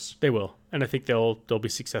extra risks. They will, and I think they'll be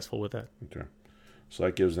successful with that. Okay. So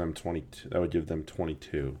that gives them 20. That would give them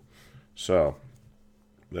 22. So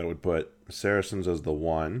that would put Saracens as the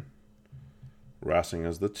 1, Racing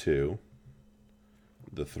as the 2.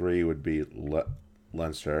 The 3 would be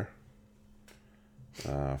Leinster.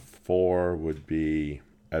 4 would be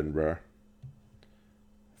Edinburgh.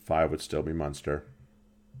 5 would still be Munster.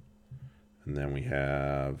 And then we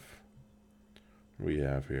have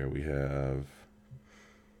and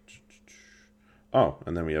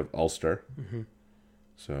then we have Ulster. Mm-hmm.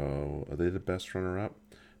 So are they the best runner-up?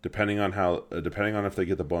 Depending on if they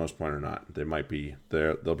get the bonus point or not, they might be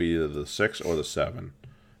there. They'll be either the 6 or the 7,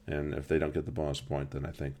 and if they don't get the bonus point, then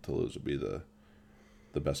I think Toulouse will be the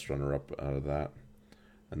best runner-up out of that.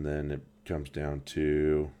 And then it comes down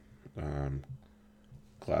to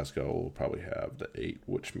Glasgow will probably have the 8,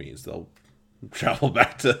 which means they'll travel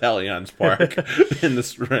back to Allianz Park in the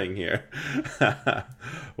spring here.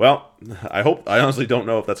 Well, I honestly don't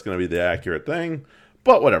know if that's going to be the accurate thing,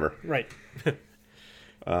 but whatever. Right.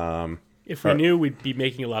 If we knew, we'd be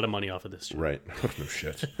making a lot of money off of this. Right. No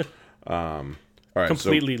shit. All right.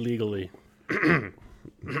 Completely legally.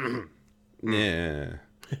 Yeah.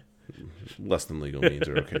 Less than legal means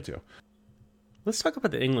are okay too. Let's talk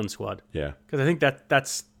about the England squad. Yeah. Because I think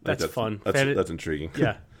that's fun. That's intriguing.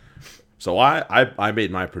 Yeah. So I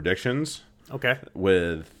made my predictions Okay.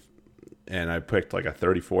 and I picked like a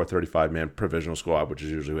 34, 35 man provisional squad, which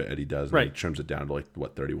is usually what Eddie does. And Right. He trims it down to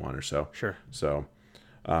 31 or so. Sure. So,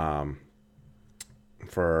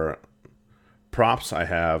 for props, I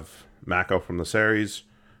have Mako from the series,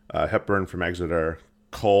 Hepburn from Exeter,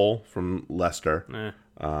 Cole from Leicester,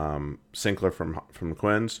 Sinclair from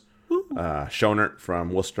Quinns, Schonert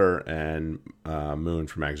from Worcester, and Moon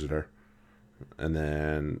from Exeter. And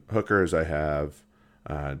then hookers, I have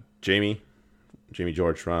Jamie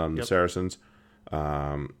George from the Saracens,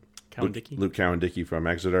 Luke Cowan-Dickey from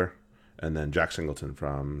Exeter, and then Jack Singleton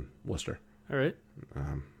from Worcester. All right.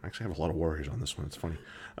 I actually have a lot of Warriors on this one. It's funny.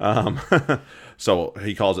 So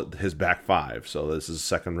he calls it his back five. So this is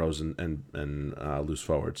second rows and loose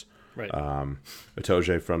forwards. Right.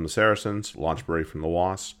 Itoje from the Saracens, Launchbury from the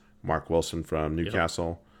Wasps, Mark Wilson from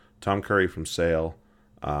Newcastle, Tom Curry from Sale,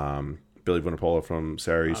 Billy Vunipola from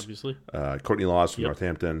Sarries, Obviously. Courtney Laws from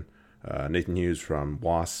Northampton, Nathan Hughes from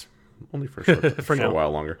Wasps, only for a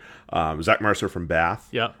while longer, Zach Mercer from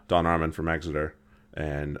Bath, Don Armand from Exeter,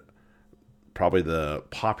 and probably the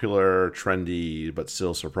popular, trendy, but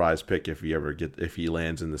still surprise pick if he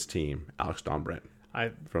lands in this team, Alex Donbrandt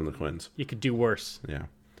from the Quinns. You could do worse. Yeah.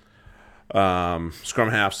 Scrum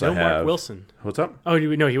halves. No, I have Mark Wilson. What's up? Oh,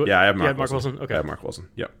 no, I have Mark Wilson. Okay. I have Mark Wilson.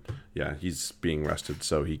 Yep. Yeah, he's being rested,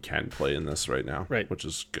 so he can play in this right now. Right. Which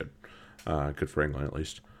is good. Good for England at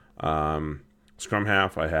least. Scrum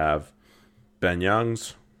half. I have Ben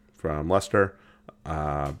Youngs from Leicester,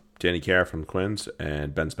 Danny Kerr from Quinns,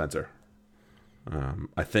 and Ben Spencer.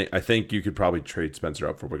 I think you could probably trade Spencer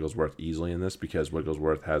up for Wigglesworth easily in this because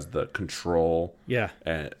Wigglesworth has the control,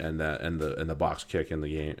 and the box kick in the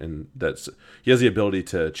game, and he has the ability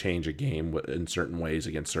to change a game in certain ways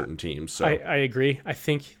against certain teams. So I agree. I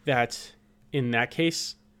think that in that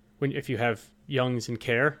case, if you have Youngs and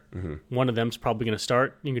Kerr, one of them's probably going to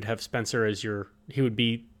start. You could have Spencer as he would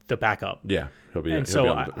be the backup. Yeah, he'll be. And he'll so be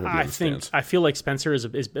on the I stands. I feel like Spencer is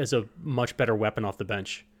a much better weapon off the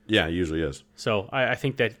bench. Yeah, he usually is. So I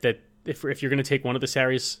think that if you're going to take one of the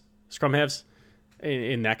Sarries scrum halves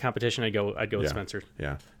in that competition, I'd go with Spencer.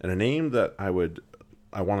 Yeah, and a name that I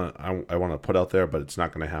want to put out there, but it's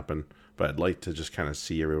not going to happen. But I'd like to just kind of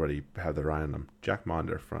see everybody have their eye on them. Jack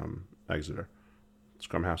Monder from Exeter,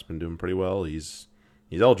 scrum half's been doing pretty well. He's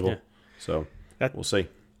eligible, so we'll see.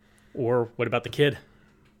 Or what about the kid?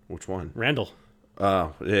 Which one? Randall.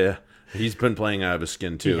 Oh, yeah. He's been playing out of his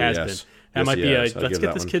skin too. He has been. That might be let's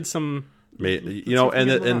get this kid some.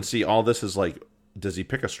 And see, all this is like, does he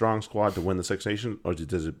pick a strong squad to win the Six Nations, or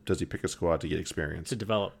does he pick a squad to get experience to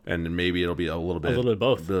develop? And maybe it'll be a little bit of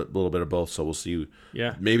both. A little bit of both. So we'll see.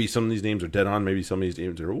 Yeah. Maybe some of these names are dead on. Maybe some of these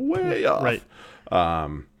names are way off. Right.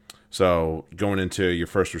 So going into your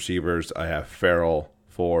first receivers, I have Farrell,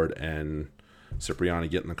 Ford, and Cipriani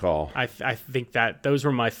getting the call. I think that those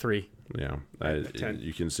were my three. Yeah,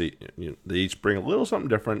 you can see they each bring a little something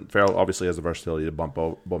different. Farrell obviously has the versatility to bump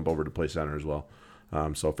over to play center as well.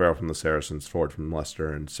 So Farrell from the Saracens, Ford from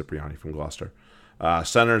Leicester, and Cipriani from Gloucester.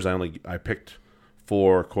 Centers, I picked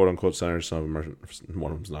 4 quote unquote centers. Some of them are,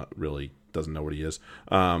 one of them's not really, doesn't know what he is.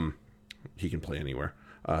 He can play anywhere.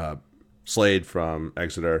 Slade from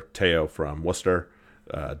Exeter, Teo from Worcester,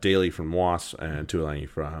 Daly from Wasps, and Tuolangi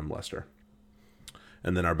from Leicester.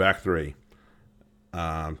 And then our back three.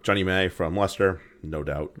 Johnny May from Leicester, no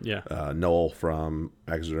doubt. Yeah. Noel from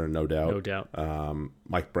Exeter, no doubt. No doubt.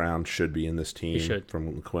 Mike Brown should be in this team. He should.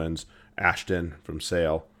 From the Quinns. Ashton from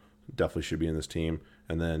Sale definitely should be in this team.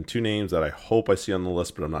 And then 2 names that I hope I see on the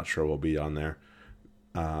list, but I'm not sure will be on there.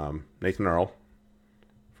 Nathan Earl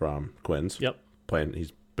from Quinns. Yep.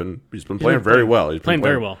 He's been playing very well. He's playing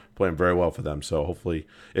very well. Playing very well for them. So hopefully,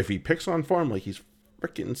 if he picks on form like he's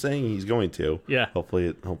freaking saying he's going to,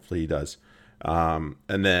 hopefully he does. And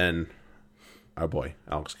then our boy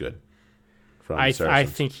Alex Good from Saracens. I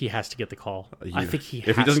think he has to get the call. If he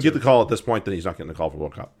doesn't get the call at this point, then he's not getting the call for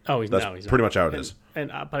World Cup. Oh, he's pretty much how it is.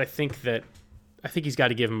 But I think he's got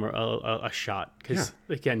to give him a shot because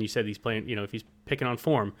again, you said he's playing. If he's picking on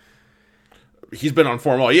form, he's been on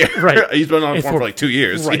form all year. Right, he's been on form for like 2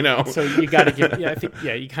 years. Right. So you got to give. I think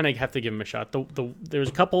you kind of have to give him a shot. There's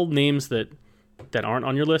a couple names that aren't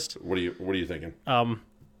on your list. What are you thinking?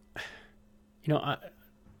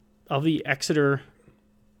 Of the Exeter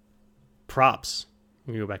props,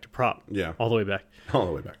 we go back to prop. Yeah. All the way back.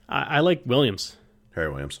 I like Williams. Harry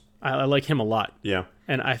Williams. I like him a lot. Yeah.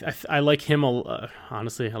 And I like him,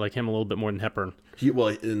 honestly, I like him a little bit more than Hepburn. Here's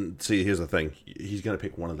the thing. He's going to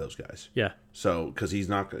pick one of those guys. Yeah. So, because he's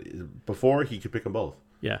not, before he could pick them both.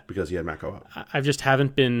 Yeah. Because he had Mako out. I just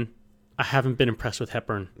haven't been I haven't been impressed with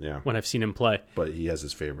Hepburn when I've seen him play. But he has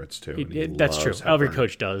his favorites too. That's true. Hepburn. Every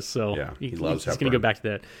coach does. So yeah, he loves he's Hepburn. going to go back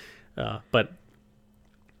to that. But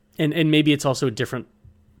maybe it's also a different,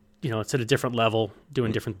 it's at a different level,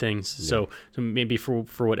 doing different things. Yeah. So maybe for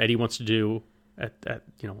what Eddie wants to do at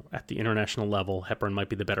the international level, Hepburn might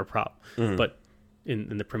be the better prop. Mm-hmm. But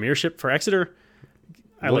in the Premiership for Exeter,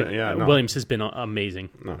 Williams has been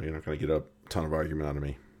amazing. No, you're not going to get a ton of argument out of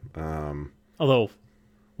me. Although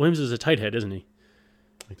Williams is a tight head, isn't he?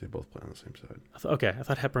 I think they both play on the same side. I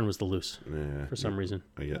thought Hepburn was the loose for some reason.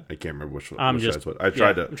 I can't remember which side's what. I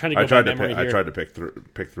tried to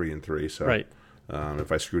pick 3 and 3. So right.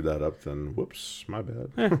 If I screwed that up, then whoops, my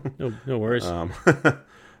bad. No worries.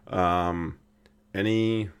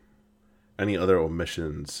 Any other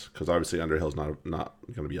omissions? Because obviously Underhill's not going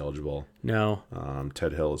to be eligible. No.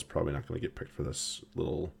 Ted Hill is probably not going to get picked for this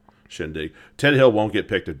little shindig. Ted Hill won't get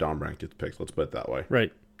picked if Don Brandt gets picked. Let's put it that way.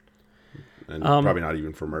 Right. And probably not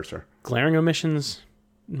even for Mercer. Glaring omissions,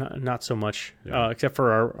 not so much, except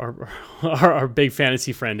for our big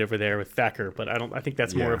fantasy friend over there with Thacker. But I think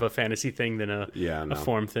that's more of a fantasy thing than a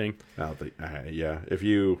form thing. I don't think.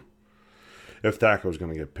 If Thacker was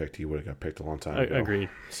going to get picked, he would have got picked a long time ago. Agreed.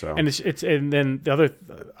 So and then the other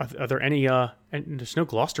are there any and there's no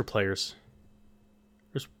Gloucester players.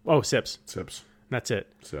 There's Sips. That's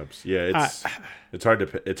it. Sips. Yeah, it's hard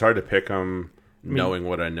to pick them. Knowing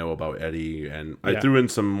what I know about Eddie, and I threw in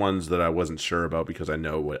some ones that I wasn't sure about because I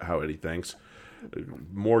know how Eddie thinks.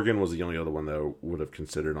 Morgan was the only other one that I would have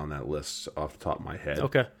considered on that list off the top of my head.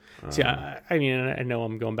 Okay. See, I mean, I know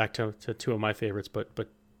I'm going back to two of my favorites, but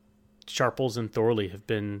Sharples and Thorley have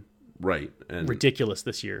been ridiculous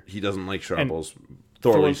this year. He doesn't like Sharples.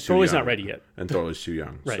 Thorley's not ready yet, and Thorley's too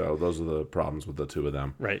young. Right. So those are the problems with the two of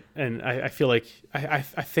them. Right, and I feel like I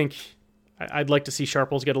think. I'd like to see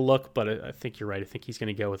Sharples get a look, but I think you're right. I think he's going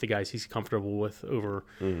to go with the guys he's comfortable with over,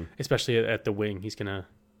 especially at the wing. He's going to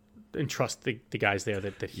entrust the guys there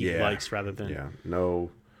that he likes rather than... Yeah, no,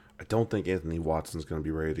 I don't think Anthony Watson's going to be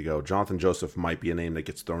ready to go. Jonathan Joseph might be a name that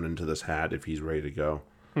gets thrown into this hat if he's ready to go.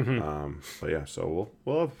 Mm-hmm. But yeah, so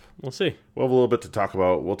we'll see. We'll have a little bit to talk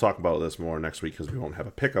about. We'll talk about this more next week because we won't have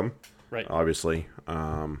a pick'em, right? Obviously,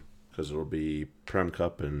 because it'll be Prem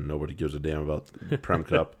Cup and nobody gives a damn about Prem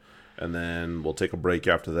Cup. And then we'll take a break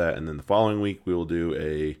after that, and then the following week we will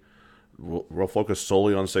do we'll focus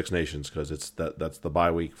solely on Six Nations because that's the bye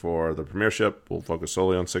week for the Premiership. We'll focus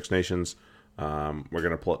solely on Six Nations. We're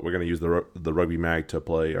gonna use the Rugby Mag to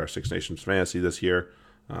play our Six Nations fantasy this year.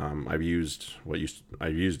 I've used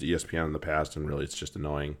ESPN in the past, and really it's just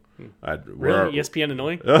annoying. Really, ESPN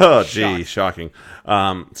annoying? Oh, gee, shocking.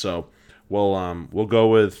 So we'll go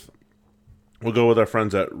with. We'll go with our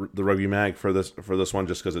friends at the Rugby Mag for this one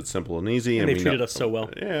just because it's simple and easy. And they treated us so well.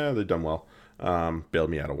 Yeah, they've done well.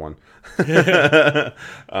 Bailed me out of one.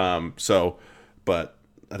 But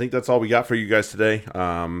I think that's all we got for you guys today.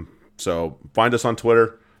 So find us on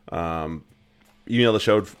Twitter. Email the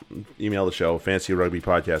show,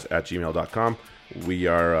 fantasyrugbypodcast@gmail.com.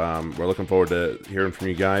 We're looking forward to hearing from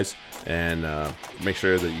you guys, and make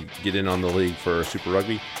sure that you get in on the league for Super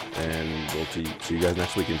Rugby, and we'll see you guys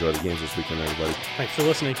next week. Enjoy the games this weekend, everybody. Thanks for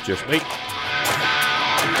listening. Cheers. Wait.